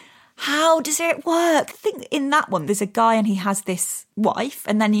going... How does it work? I think in that one, there's a guy and he has this wife,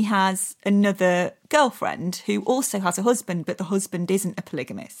 and then he has another girlfriend who also has a husband, but the husband isn't a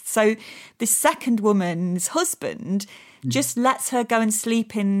polygamist. So the second woman's husband just lets her go and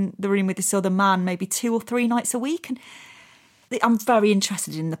sleep in the room with this other man maybe 2 or 3 nights a week. And I'm very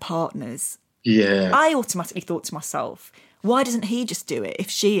interested in the partners. Yeah. I automatically thought to myself, why doesn't he just do it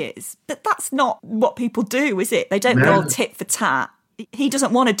if she is? But that's not what people do, is it? They don't go tit for tat. He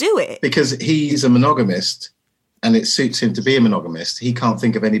doesn't want to do it. Because he's a monogamist and it suits him to be a monogamist. He can't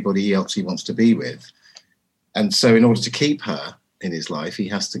think of anybody else he wants to be with. And so in order to keep her in his life, he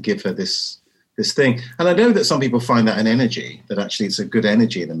has to give her this thing. And I know that some people find that an energy, that actually it's a good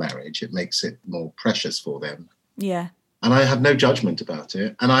energy in a marriage. It makes it more precious for them. Yeah. And I have no judgment about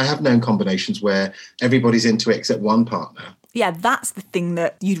it. And I have known combinations where everybody's into it except one partner. Yeah, that's the thing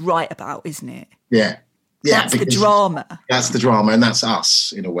that you'd write about, isn't it? Yeah. Yeah, that's the drama. That's the drama, and that's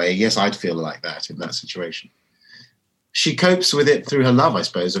us, in a way. Yes, I'd feel like that in that situation. She copes with it through her love, I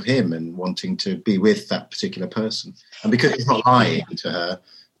suppose, of him and wanting to be with that particular person. And because he's not lying to her,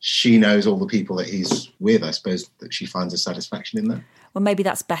 she knows all the people that he's with, I suppose, that she finds a satisfaction in that. Well, maybe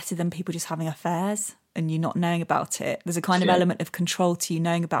that's better than people just having affairs and you not knowing about it. There's a kind of element of control to you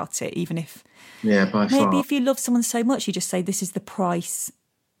knowing about it, even if... Yeah, by far. Maybe if you love someone so much, you just say, this is the price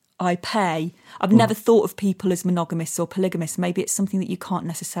I pay. I've never thought of people as monogamous or polygamous. Maybe it's something that you can't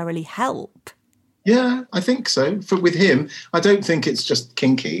necessarily help. Yeah, I think so. With him, I don't think it's just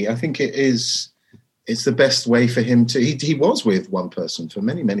kinky. I think it's the best way for him to... He was with one person for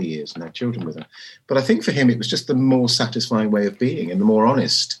many, many years and had children with her. But I think for him, it was just the more satisfying way of being and the more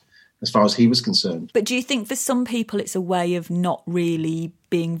honest as far as he was concerned. But do you think for some people it's a way of not really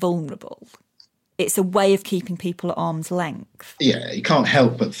being vulnerable? It's a way of keeping people at arm's length? Yeah, you can't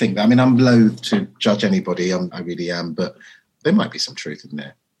help but think that. I mean, I'm loath to judge anybody, I really am, but there might be some truth in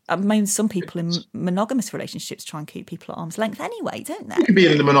there. I mean, some people in monogamous relationships try and keep people at arm's length anyway, don't they? You can be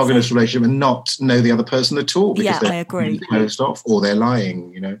in a monogamous relationship and not know the other person at all because I agree. they're closed off or they're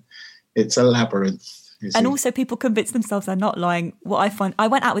lying, you know. It's a labyrinth. And also people convince themselves they're not lying. What I find, I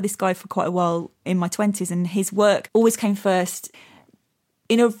went out with this guy for quite a while in my 20s and his work always came first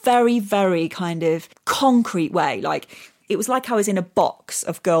in a very, very kind of concrete way. Like, it was like I was in a box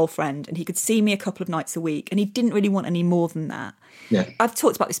of girlfriend and he could see me a couple of nights a week and he didn't really want any more than that. Yeah. I've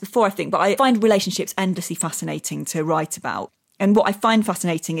talked about this before, I think, but I find relationships endlessly fascinating to write about. And what I find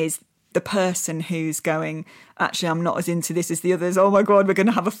fascinating is the person who's going, actually, I'm not as into this as the others. Oh, my God, we're going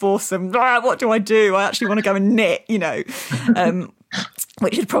to have a foursome. What do? I actually want to go and knit, you know,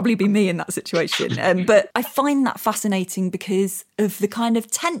 which would probably be me in that situation. But I find that fascinating because of the kind of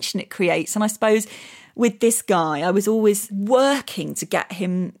tension it creates. And I suppose with this guy, I was always working to get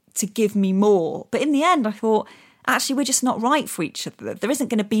him to give me more. But in the end, I thought, actually, we're just not right for each other. There isn't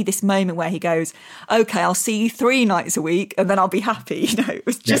going to be this moment where he goes, OK, I'll see you 3 nights a week and then I'll be happy. You know, it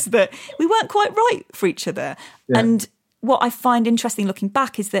was just that we weren't quite right for each other. Yeah. And what I find interesting looking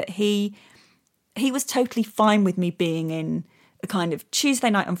back is that he was totally fine with me being in a kind of Tuesday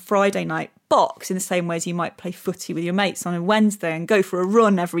night and Friday night box in the same way as you might play footy with your mates on a Wednesday and go for a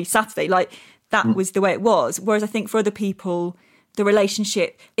run every Saturday. Like, that was the way it was. Whereas I think for other people, the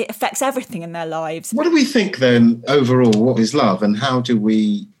relationship, it affects everything in their lives. What do we think then overall, what is love and how do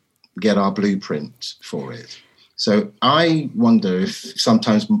we get our blueprint for it? So I wonder if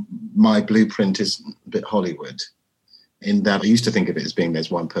sometimes my blueprint is a bit Hollywood in that I used to think of it as being there's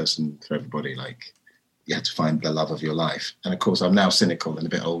one person for everybody, like you have to find the love of your life. And of course I'm now cynical and a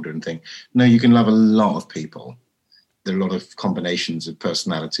bit older and think, no, you can love a lot of people. There are a lot of combinations of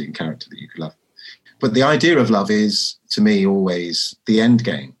personality and character that you can love. But the idea of love is, to me, always the end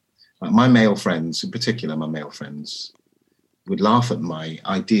game. Like my male friends, in particular, would laugh at my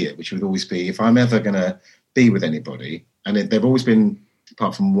idea, which would always be, if I'm ever going to be with anybody, and they've always been,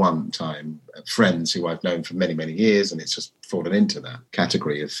 apart from one time, friends who I've known for many, many years, and it's just fallen into that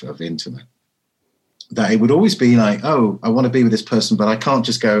category of intimate, that it would always be like, oh, I want to be with this person, but I can't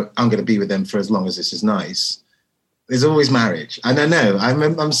just go, I'm going to be with them for as long as this is nice. There's always marriage. And I know,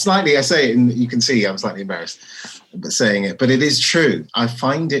 I'm slightly, I say it and you can see I'm slightly embarrassed about saying it, but it is true. I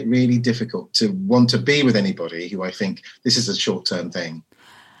find it really difficult to want to be with anybody who I think this is a short-term thing.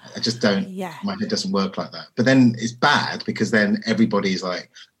 I just don't, my head doesn't work like that. But then it's bad because then everybody's like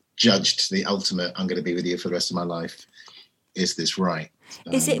judged the ultimate, I'm going to be with you for the rest of my life. Is this right?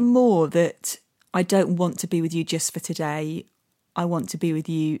 Is it more that I don't want to be with you just for today, I want to be with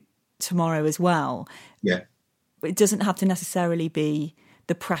you tomorrow as well? Yeah. It doesn't have to necessarily be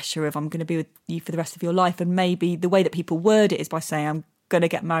the pressure of I'm going to be with you for the rest of your life. And maybe the way that people word it is by saying I'm going to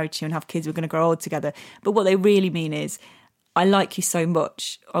get married to you and have kids, we're going to grow old together. But what they really mean is I like you so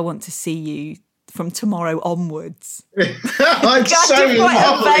much, I want to see you from tomorrow onwards. That's so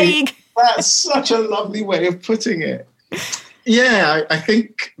lovely. That's such a lovely way of putting it. Yeah, I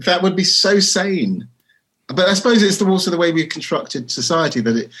think that would be so sane. But I suppose it's also the way we've constructed society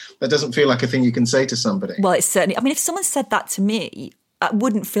that doesn't feel like a thing you can say to somebody. Well, it's certainly... I mean, if someone said that to me, that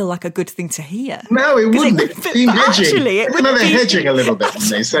wouldn't feel like a good thing to hear. No, it wouldn't. It's hedging. Actually, it would be hedging a little bit when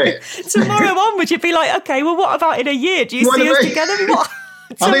they say it. Tomorrow onwards, you'd be like, OK, well, what about in a year? Do you see us together? What?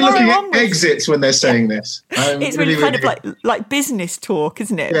 Are they looking at exits when they're saying this? It's really kind of like business talk,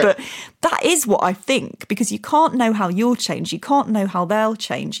 isn't it? Yeah. But that is what I think, because you can't know how you'll change. You can't know how they'll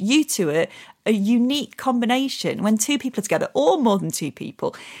change. You two are a unique combination. When 2 people are together, or more than 2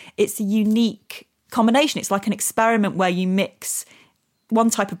 people, it's a unique combination. It's like an experiment where you mix one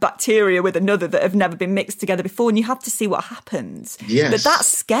type of bacteria with another that have never been mixed together before, and you have to see what happens. Yes. But that's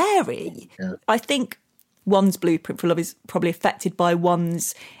scary. Yeah. I think one's blueprint for love is probably affected by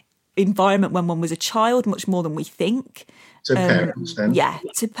one's environment when one was a child, much more than we think. To parents, then? Yeah,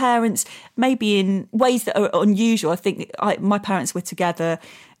 to parents, maybe in ways that are unusual. I think my parents were together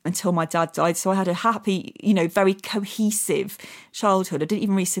until my dad died. So I had a happy, very cohesive childhood. I didn't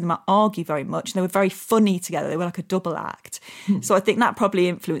even really see them argue very much. They were very funny together. They were like a double act. So I think that probably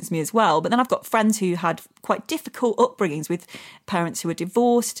influenced me as well. But then I've got friends who had quite difficult upbringings with parents who were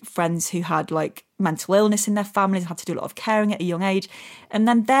divorced, friends who had like mental illness in their families, had to do a lot of caring at a young age. And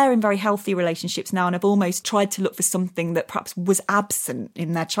then they're in very healthy relationships now and have almost tried to look for something that perhaps was absent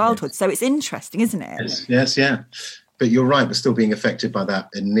in their childhood. Yes. So it's interesting, isn't it? Yes, yeah. But you're right, we're still being affected by that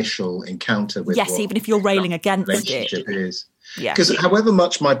initial encounter with even if you're railing against relationship it. Is. Yeah. Because however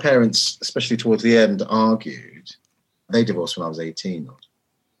much my parents, especially towards the end, argued, they divorced when I was 18.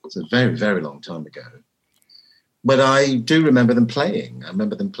 It's a very, very long time ago. But I do remember them playing. I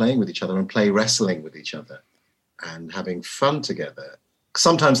remember them playing with each other and wrestling with each other and having fun together.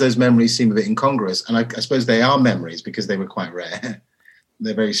 Sometimes those memories seem a bit incongruous, and I suppose they are memories because they were quite rare.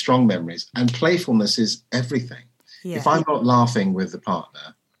 They're very strong memories. And playfulness is everything. Yeah. If I'm not laughing with the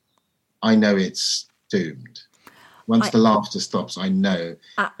partner, I know it's doomed. Once the laughter stops, I know.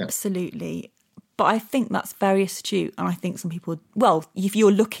 Absolutely. But I think that's very astute. And I think some people, well, if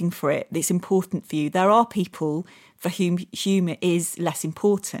you're looking for it, it's important for you. There are people for whom humour is less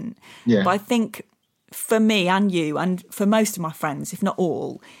important. Yeah. But I think for me and you and for most of my friends, if not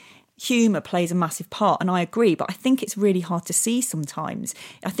all, humour plays a massive part, and I agree, but I think it's really hard to see sometimes.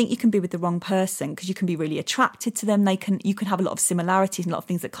 I think you can be with the wrong person because you can be really attracted to them. You can have a lot of similarities and a lot of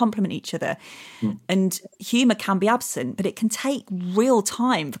things that complement each other. And humour can be absent, but it can take real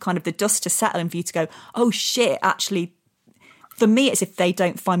time for kind of the dust to settle and for you to go, oh shit, actually, for me, it's if they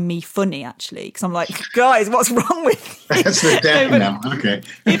don't find me funny, actually, because I'm like, guys, what's wrong with you? That's the death now, okay.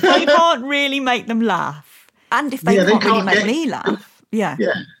 If they can't really make them laugh, and if they can't really make me laugh. Yeah.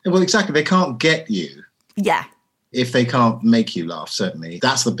 Well, exactly. They can't get you. Yeah. If they can't make you laugh, certainly.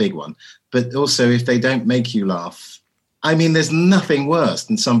 That's the big one. But also, if they don't make you laugh, I mean, there's nothing worse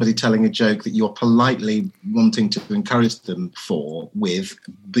than somebody telling a joke that you're politely wanting to encourage them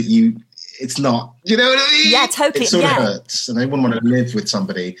but it's not. Do you know what I mean? Yeah, totally. It sort of hurts. And I wouldn't want to live with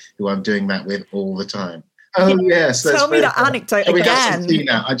somebody who I'm doing that with all the time. Oh, yes. Tell me that anecdote again.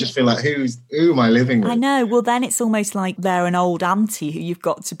 I just feel like, who am I living with? I know. Well, then it's almost like they're an old auntie who you've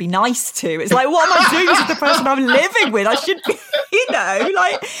got to be nice to. It's like, what am I doing to the person I'm living with? I should be,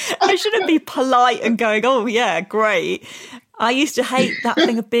 I shouldn't be polite and going, oh, yeah, great. I used to hate that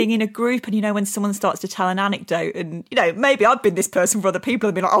thing of being in a group and, when someone starts to tell an anecdote and, maybe I've been this person for other people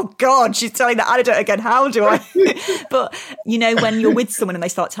and been like, oh God, she's telling that anecdote again. How do I? But, when you're with someone and they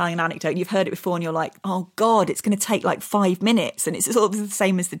start telling an anecdote and you've heard it before and you're like, oh God, it's going to take like 5 minutes. And it's sort of the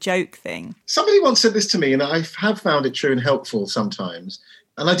same as the joke thing. Somebody once said this to me and I have found it true and helpful sometimes.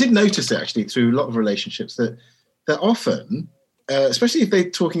 And I did notice it actually through a lot of relationships that often, especially if they're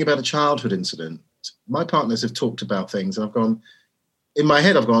talking about a childhood incident, my partners have talked about things and I've gone, in my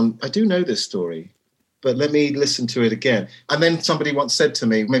head, I do know this story, but let me listen to it again. And then somebody once said to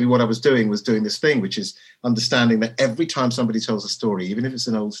me, maybe what I was doing this thing, which is understanding that every time somebody tells a story, even if it's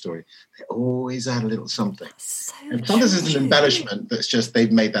an old story, they always add a little something. And sometimes it's an embellishment that's just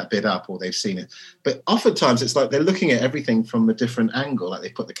they've made that bit up or they've seen it. But oftentimes it's like they're looking at everything from a different angle, like they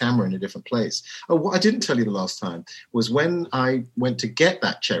put the camera in a different place. Oh, what I didn't tell you the last time was when I went to get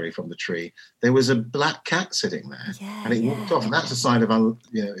that cherry from the tree, there was a black cat sitting there and it walked off. And that's a sign of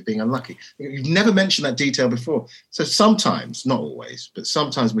it being unlucky. You've never mentioned that detail before. So sometimes, not always, but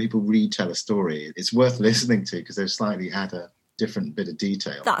sometimes when people retell a story, it's worth listening to because they slightly add a different bit of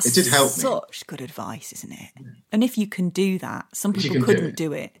detail. It did help me. Such good advice, isn't it? Yeah. And if you can do that, some people couldn't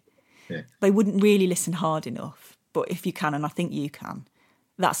do it. Yeah. They wouldn't really listen hard enough. But if you can, and I think you can,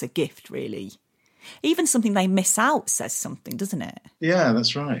 that's a gift, really. Even something they miss out says something, doesn't it? Yeah,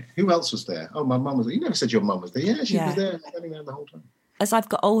 that's right. Who else was there? Oh, my mum was there. You never said your mum was there. Yeah, she was there, standing there the whole time. As I've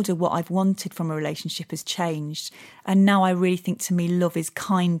got older, what I've wanted from a relationship has changed. And now I really think, to me, love is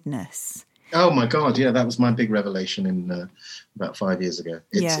kindness. Oh, my God. Yeah, that was my big revelation in about 5 years ago.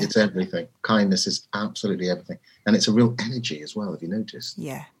 It's everything. Kindness is absolutely everything. And it's a real energy as well, have you noticed?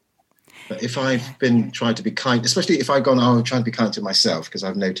 Yeah. But if I've been trying to be kind, especially if I've gone, I'm trying to be kind to myself, because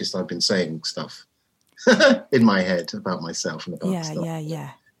I've noticed I've been saying stuff in my head about myself and about stuff. Yeah.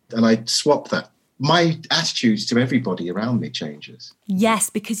 And I swap that. My attitude to everybody around me changes. Yes,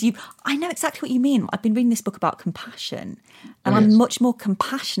 because I know exactly what you mean. I've been reading this book about compassion and I'm much more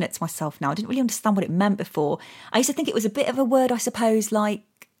compassionate to myself now. I didn't really understand what it meant before. I used to think it was a bit of a word, I suppose, like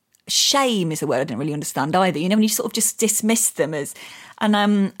shame is a word I didn't really understand either. When you sort of just dismiss them as... And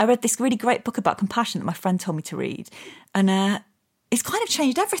I read this really great book about compassion that my friend told me to read. And it's kind of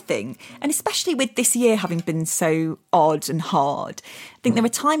changed everything. And especially with this year having been so odd and hard, I think there are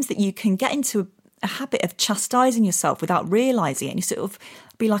times that you can get into a habit of chastising yourself without realising it. And you sort of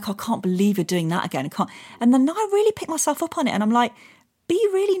be like, I can't believe you're doing that again. And then I really pick myself up on it. And I'm like, be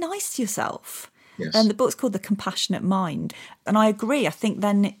really nice to yourself. Yes. And the book's called The Compassionate Mind. And I agree. I think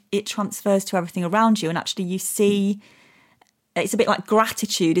then it transfers to everything around you. And actually you see, it's a bit like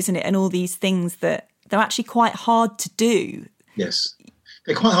gratitude, isn't it? And all these things that they're actually quite hard to do. Yes.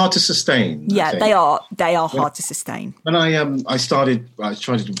 They're quite hard to sustain. Yeah, they are. They are hard to sustain. When I tried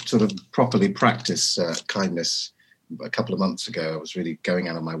to sort of properly practice kindness a couple of months ago. I was really going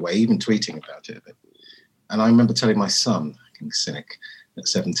out of my way, even tweeting about it a bit. And I remember telling my son, fucking cynic, at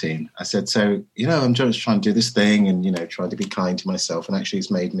 17, I said, so, I'm just trying to do this thing and, trying to be kind to myself. And actually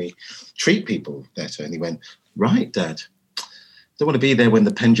it's made me treat people better. And he went, right, Dad. Don't want to be there when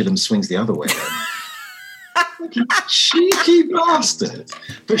the pendulum swings the other way. Cheeky bastard.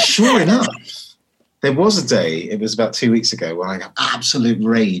 But sure enough, there was a day, it was about 2 weeks ago, where I got absolute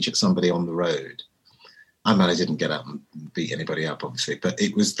rage at somebody on the road. I mean, I didn't get up and beat anybody up, obviously, but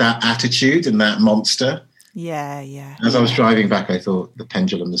it was that attitude and that monster. Yeah. As I was driving back, I thought the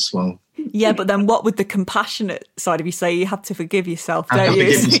pendulum has swung. Yeah, but then what would the compassionate side of you say? You have to forgive yourself, don't you?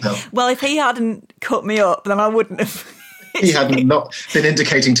 Forgive yourself. Well, if he hadn't cut me up, then I wouldn't have. He had not been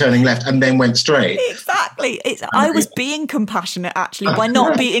indicating turning left and then went straight. Exactly. I was being compassionate, actually, by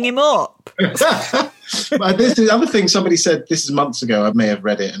not beating him up. But this is the other thing somebody said, this is months ago, I may have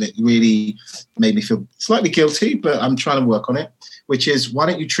read it, and it really made me feel slightly guilty, but I'm trying to work on it, which is, why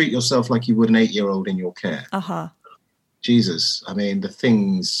don't you treat yourself like you would an 8-year-old in your care? Uh-huh. Jesus. I mean,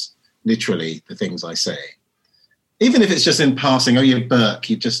 literally the things I say. Even if it's just in passing, oh, you Burke,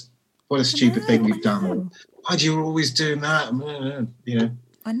 what a stupid thing you've done. Why do you always do that?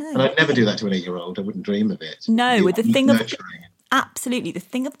 I know. And I'd never do that to an 8-year-old. I wouldn't dream of it. No, with the thing of... Absolutely. The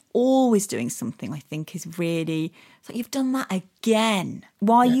thing of always doing something, I think, is really... It's like, you've done that again.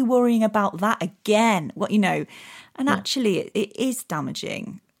 Why are you worrying about that again? And actually, it is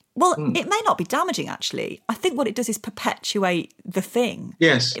damaging. Well, it may not be damaging, actually. I think what it does is perpetuate the thing.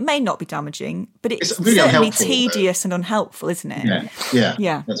 Yes. It may not be damaging, but it's really certainly tedious and unhelpful, isn't it?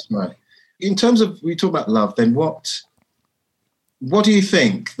 Yeah. That's right. In terms of, we talk about love, then what do you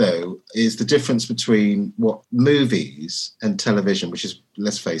think, though, is the difference between what movies and television, which is,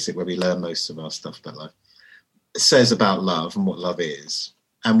 let's face it, where we learn most of our stuff about life, says about love and what love is,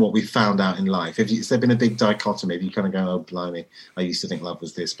 and what we found out in life? Has there been a big dichotomy? Have you kind of go, oh, blimey, I used to think love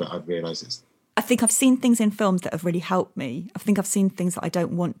was this, but I've realised it's... I think I've seen things in films that have really helped me. I think I've seen things that I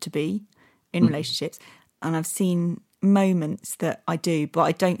don't want to be in relationships, and I've seen moments that I do, but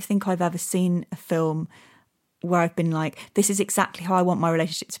I don't think I've ever seen a film where I've been like, this is exactly how I want my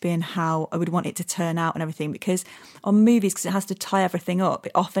relationship to be and how I would want it to turn out and everything. Because on movies, because it has to tie everything up,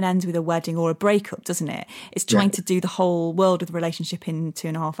 it often ends with a wedding or a breakup, doesn't it? It's trying to do the whole world of the relationship in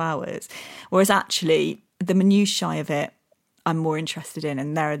 2.5 hours. Whereas actually, the minutiae of it, I'm more interested in,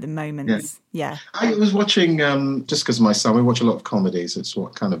 and there are the moments. Yeah. I was watching, just because my son, we watch a lot of comedies, it's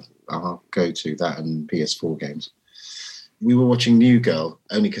what kind of our go-to, that and PS4 games. We were watching New Girl,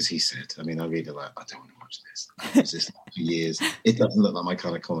 only because he said, I really like, I don't want to watch this. I've watched this for years. It doesn't look like my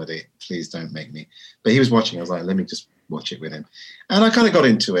kind of comedy. Please don't make me. But he was watching. I was like, let me just watch it with him. And I kind of got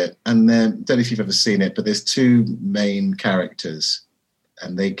into it. And don't know if you've ever seen it, but there's two main characters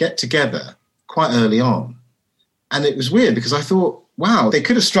and they get together quite early on. And it was weird because I thought, wow, they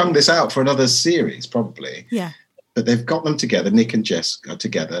could have strung this out for another series, probably. Yeah. But they've got them together. Nick and Jess are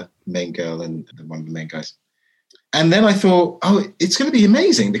together, main girl and one of the main guys. And then I thought, oh, it's going to be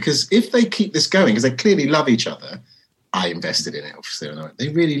amazing because if they keep this going, because they clearly love each other, I invested in it, obviously. They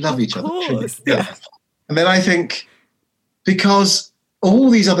really love each other. Yeah. And then I think, because all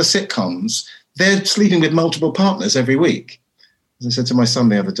these other sitcoms, they're sleeping with multiple partners every week. As I said to my son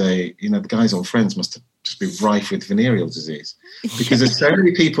the other day, the guys on Friends must have just be rife with venereal disease because there's so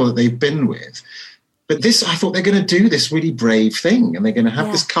many people that they've been with. But this, I thought they're going to do this really brave thing and they're going to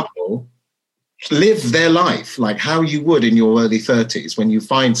have this couple live their life like how you would in your early 30s when you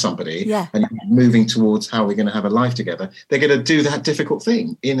find somebody and you're moving towards how we're going to have a life together. They're going to do that difficult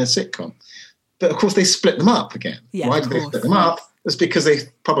thing in a sitcom. But of course, they split them up again. Yeah, why did they split them up? It's because they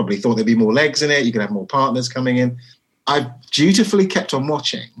probably thought there'd be more legs in it. You could have more partners coming in. I've dutifully kept on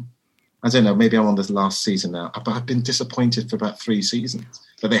watching. I don't know, maybe I'm on the last season now, but I've been disappointed for about 3 seasons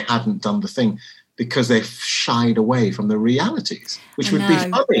that they hadn't done the thing. Because they've shied away from the realities, which would be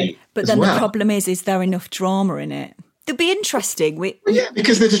funny. But then the problem is there enough drama in it? It'd be interesting.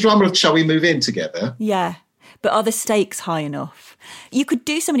 Because there's a drama of, shall we move in together? Yeah. but are the stakes high enough? You could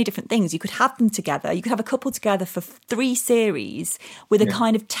do so many different things. You could have them together. You could have a couple together for 3 series with a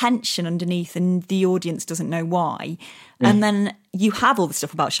kind of tension underneath and the audience doesn't know why. And then you have all the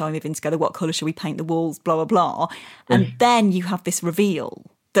stuff about shall we move in together? What colour shall we paint the walls? Blah, blah, blah. And then you have this reveal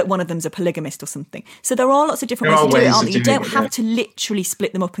that one of them's a polygamist or something. So there are lots of different ways to do it, aren't there? You don't have to literally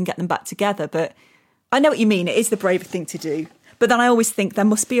split them up and get them back together. But I know what you mean. It is the braver thing to do. But then I always think there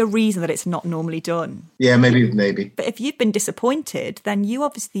must be a reason that it's not normally done. Yeah, maybe. But if you've been disappointed, then you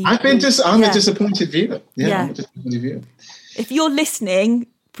obviously... I'm a disappointed viewer. Yeah, I'm a disappointed viewer. If you're listening,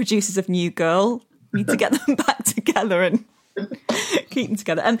 producers of New Girl, you need to get them back together and keep them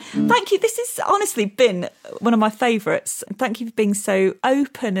together. Thank you. This has honestly been one of my favourites. Thank you for being so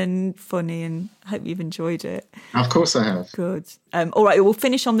open and funny, and I hope you've enjoyed it. Of course I have. Good. All right, we'll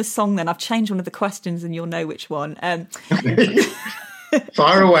finish on the song then. I've changed one of the questions and you'll know which one.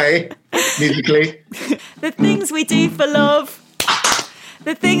 Fire away, musically. The things we do for love.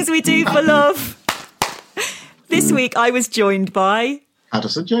 The things we do for love. This week I was joined by...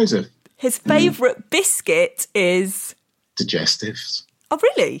 Paterson Joseph. His favourite biscuit is... Digestives. Oh,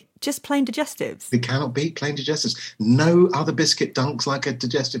 really? Just plain digestives? They cannot beat plain digestives. No other biscuit dunks like a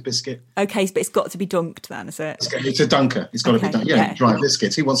digestive biscuit. OK, but it's got to be dunked then, is it? It's a dunker. It's got to be dunked. Yeah, dry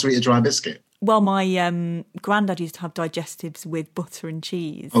biscuits. Who wants to eat a dry biscuit? Well, my granddad used to have digestives with butter and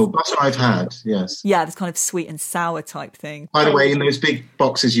cheese. Oh, butter I've had, yes. Yeah, this kind of sweet and sour type thing. By the way, in those big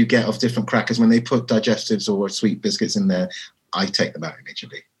boxes you get of different crackers, when they put digestives or sweet biscuits in there, I take them out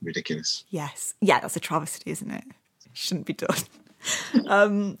immediately. Ridiculous. Yes. Yeah, that's a travesty, isn't it? Shouldn't be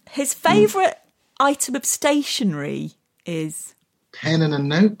done. His favourite item of stationery is... Pen and a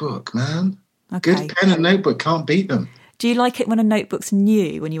notebook, man. Okay. Good pen and notebook, can't beat them. Do you like it when a notebook's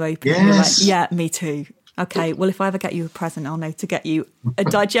new, when you open it? Yes. You're like, yeah, me too. Okay, well, if I ever get you a present, I'll know to get you a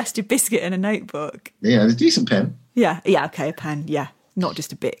digestive biscuit and a notebook. Yeah, a decent pen. Yeah, okay, a pen, yeah. Not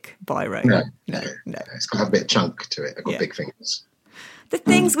just a Bic biro. No. It's got to have a bit of chunk to it. I've got big fingers. The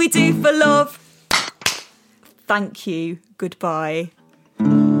things we do for love. Thank you. Goodbye.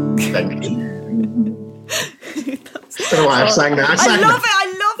 Thank you. I don't know why I sang that. I love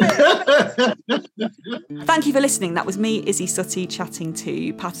it. Thank you for listening. That was me, Izzy Suttie, chatting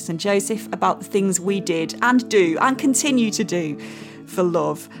to Paterson Joseph about the things we did and do and continue to do for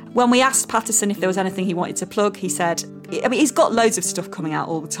love. When we asked Paterson if there was anything he wanted to plug, he said, he's got loads of stuff coming out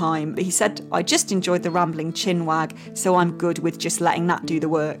all the time, but he said, I just enjoyed the rambling chinwag, so I'm good with just letting that do the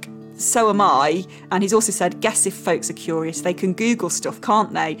work. So am I. And he's also said, guess if folks are curious, they can Google stuff,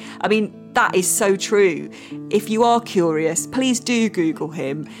 can't they? I mean, that is so true. If you are curious, please do Google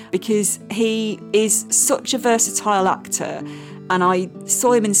him, because he is such a versatile actor. And I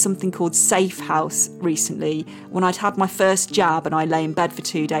saw him in something called Safe House recently. When I'd had my first jab and I lay in bed for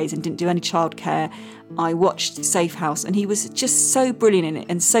 2 days and didn't do any childcare, I watched Safe House, and he was just so brilliant in it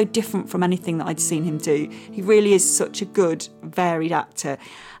and so different from anything that I'd seen him do. He really is such a good, varied actor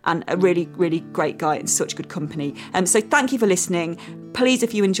and a really, really great guy in such good company. So thank you for listening. Please,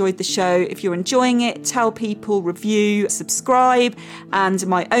 if you enjoyed the show, if you're enjoying it, tell people, review, subscribe. And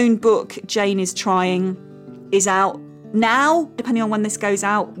my own book, Jane is Trying, is out now, depending on when this goes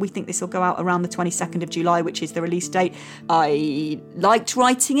out. We think this will go out around the 22nd of July, which is the release date. I liked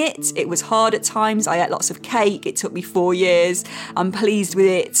writing it. It was hard at times. I ate lots of cake. It took me 4 years. I'm pleased with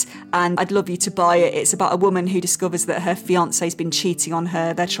it, and I'd love you to buy it. It's about a woman who discovers that her fiance's been cheating on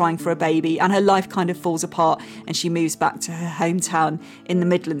her. They're trying for a baby, and her life kind of falls apart, and she moves back to her hometown in the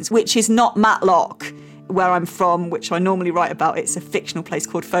Midlands, which is not Matlock, where I'm from, which I normally write about. It's a fictional place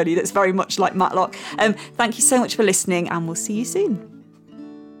called Foley that's very much like Matlock. Thank you so much for listening, and we'll see you soon.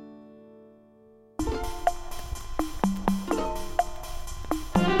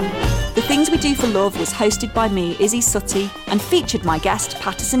 The Things We Do for Love was hosted by me, Izzy Suttie, and featured my guest,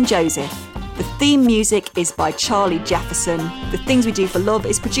 Paterson Joseph. The theme music is by Charlie Jefferson. The Things We Do for Love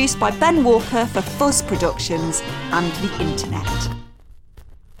is produced by Ben Walker for Fuzz Productions and the Internet.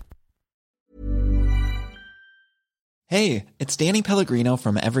 Hey, it's Danny Pellegrino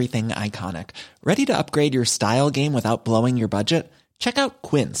from Everything Iconic. Ready to upgrade your style game without blowing your budget? Check out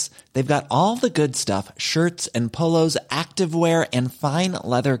Quince. They've got all the good stuff, shirts and polos, activewear, and fine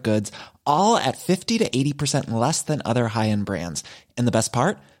leather goods, all at 50 to 80% less than other high-end brands. And the best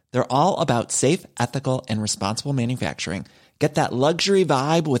part? They're all about safe, ethical, and responsible manufacturing. Get that luxury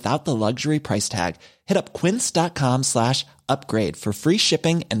vibe without the luxury price tag. Hit up quince.com/upgrade for free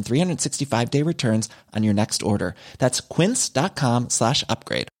shipping and 365-day returns on your next order. That's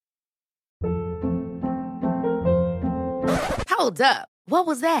quince.com/upgrade. Hold up. What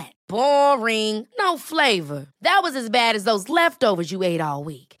was that? Boring. No flavor. That was as bad as those leftovers you ate all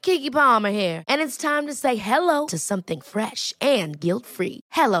week. Keke Palmer here, and it's time to say hello to something fresh and guilt-free.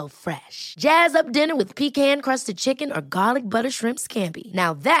 Hello Fresh. Jazz up dinner with pecan-crusted chicken or garlic butter shrimp scampi.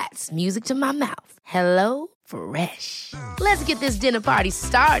 Now that's music to my mouth. Hello Fresh. Let's get this dinner party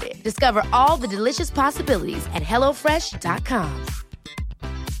started. Discover all the delicious possibilities at HelloFresh.com.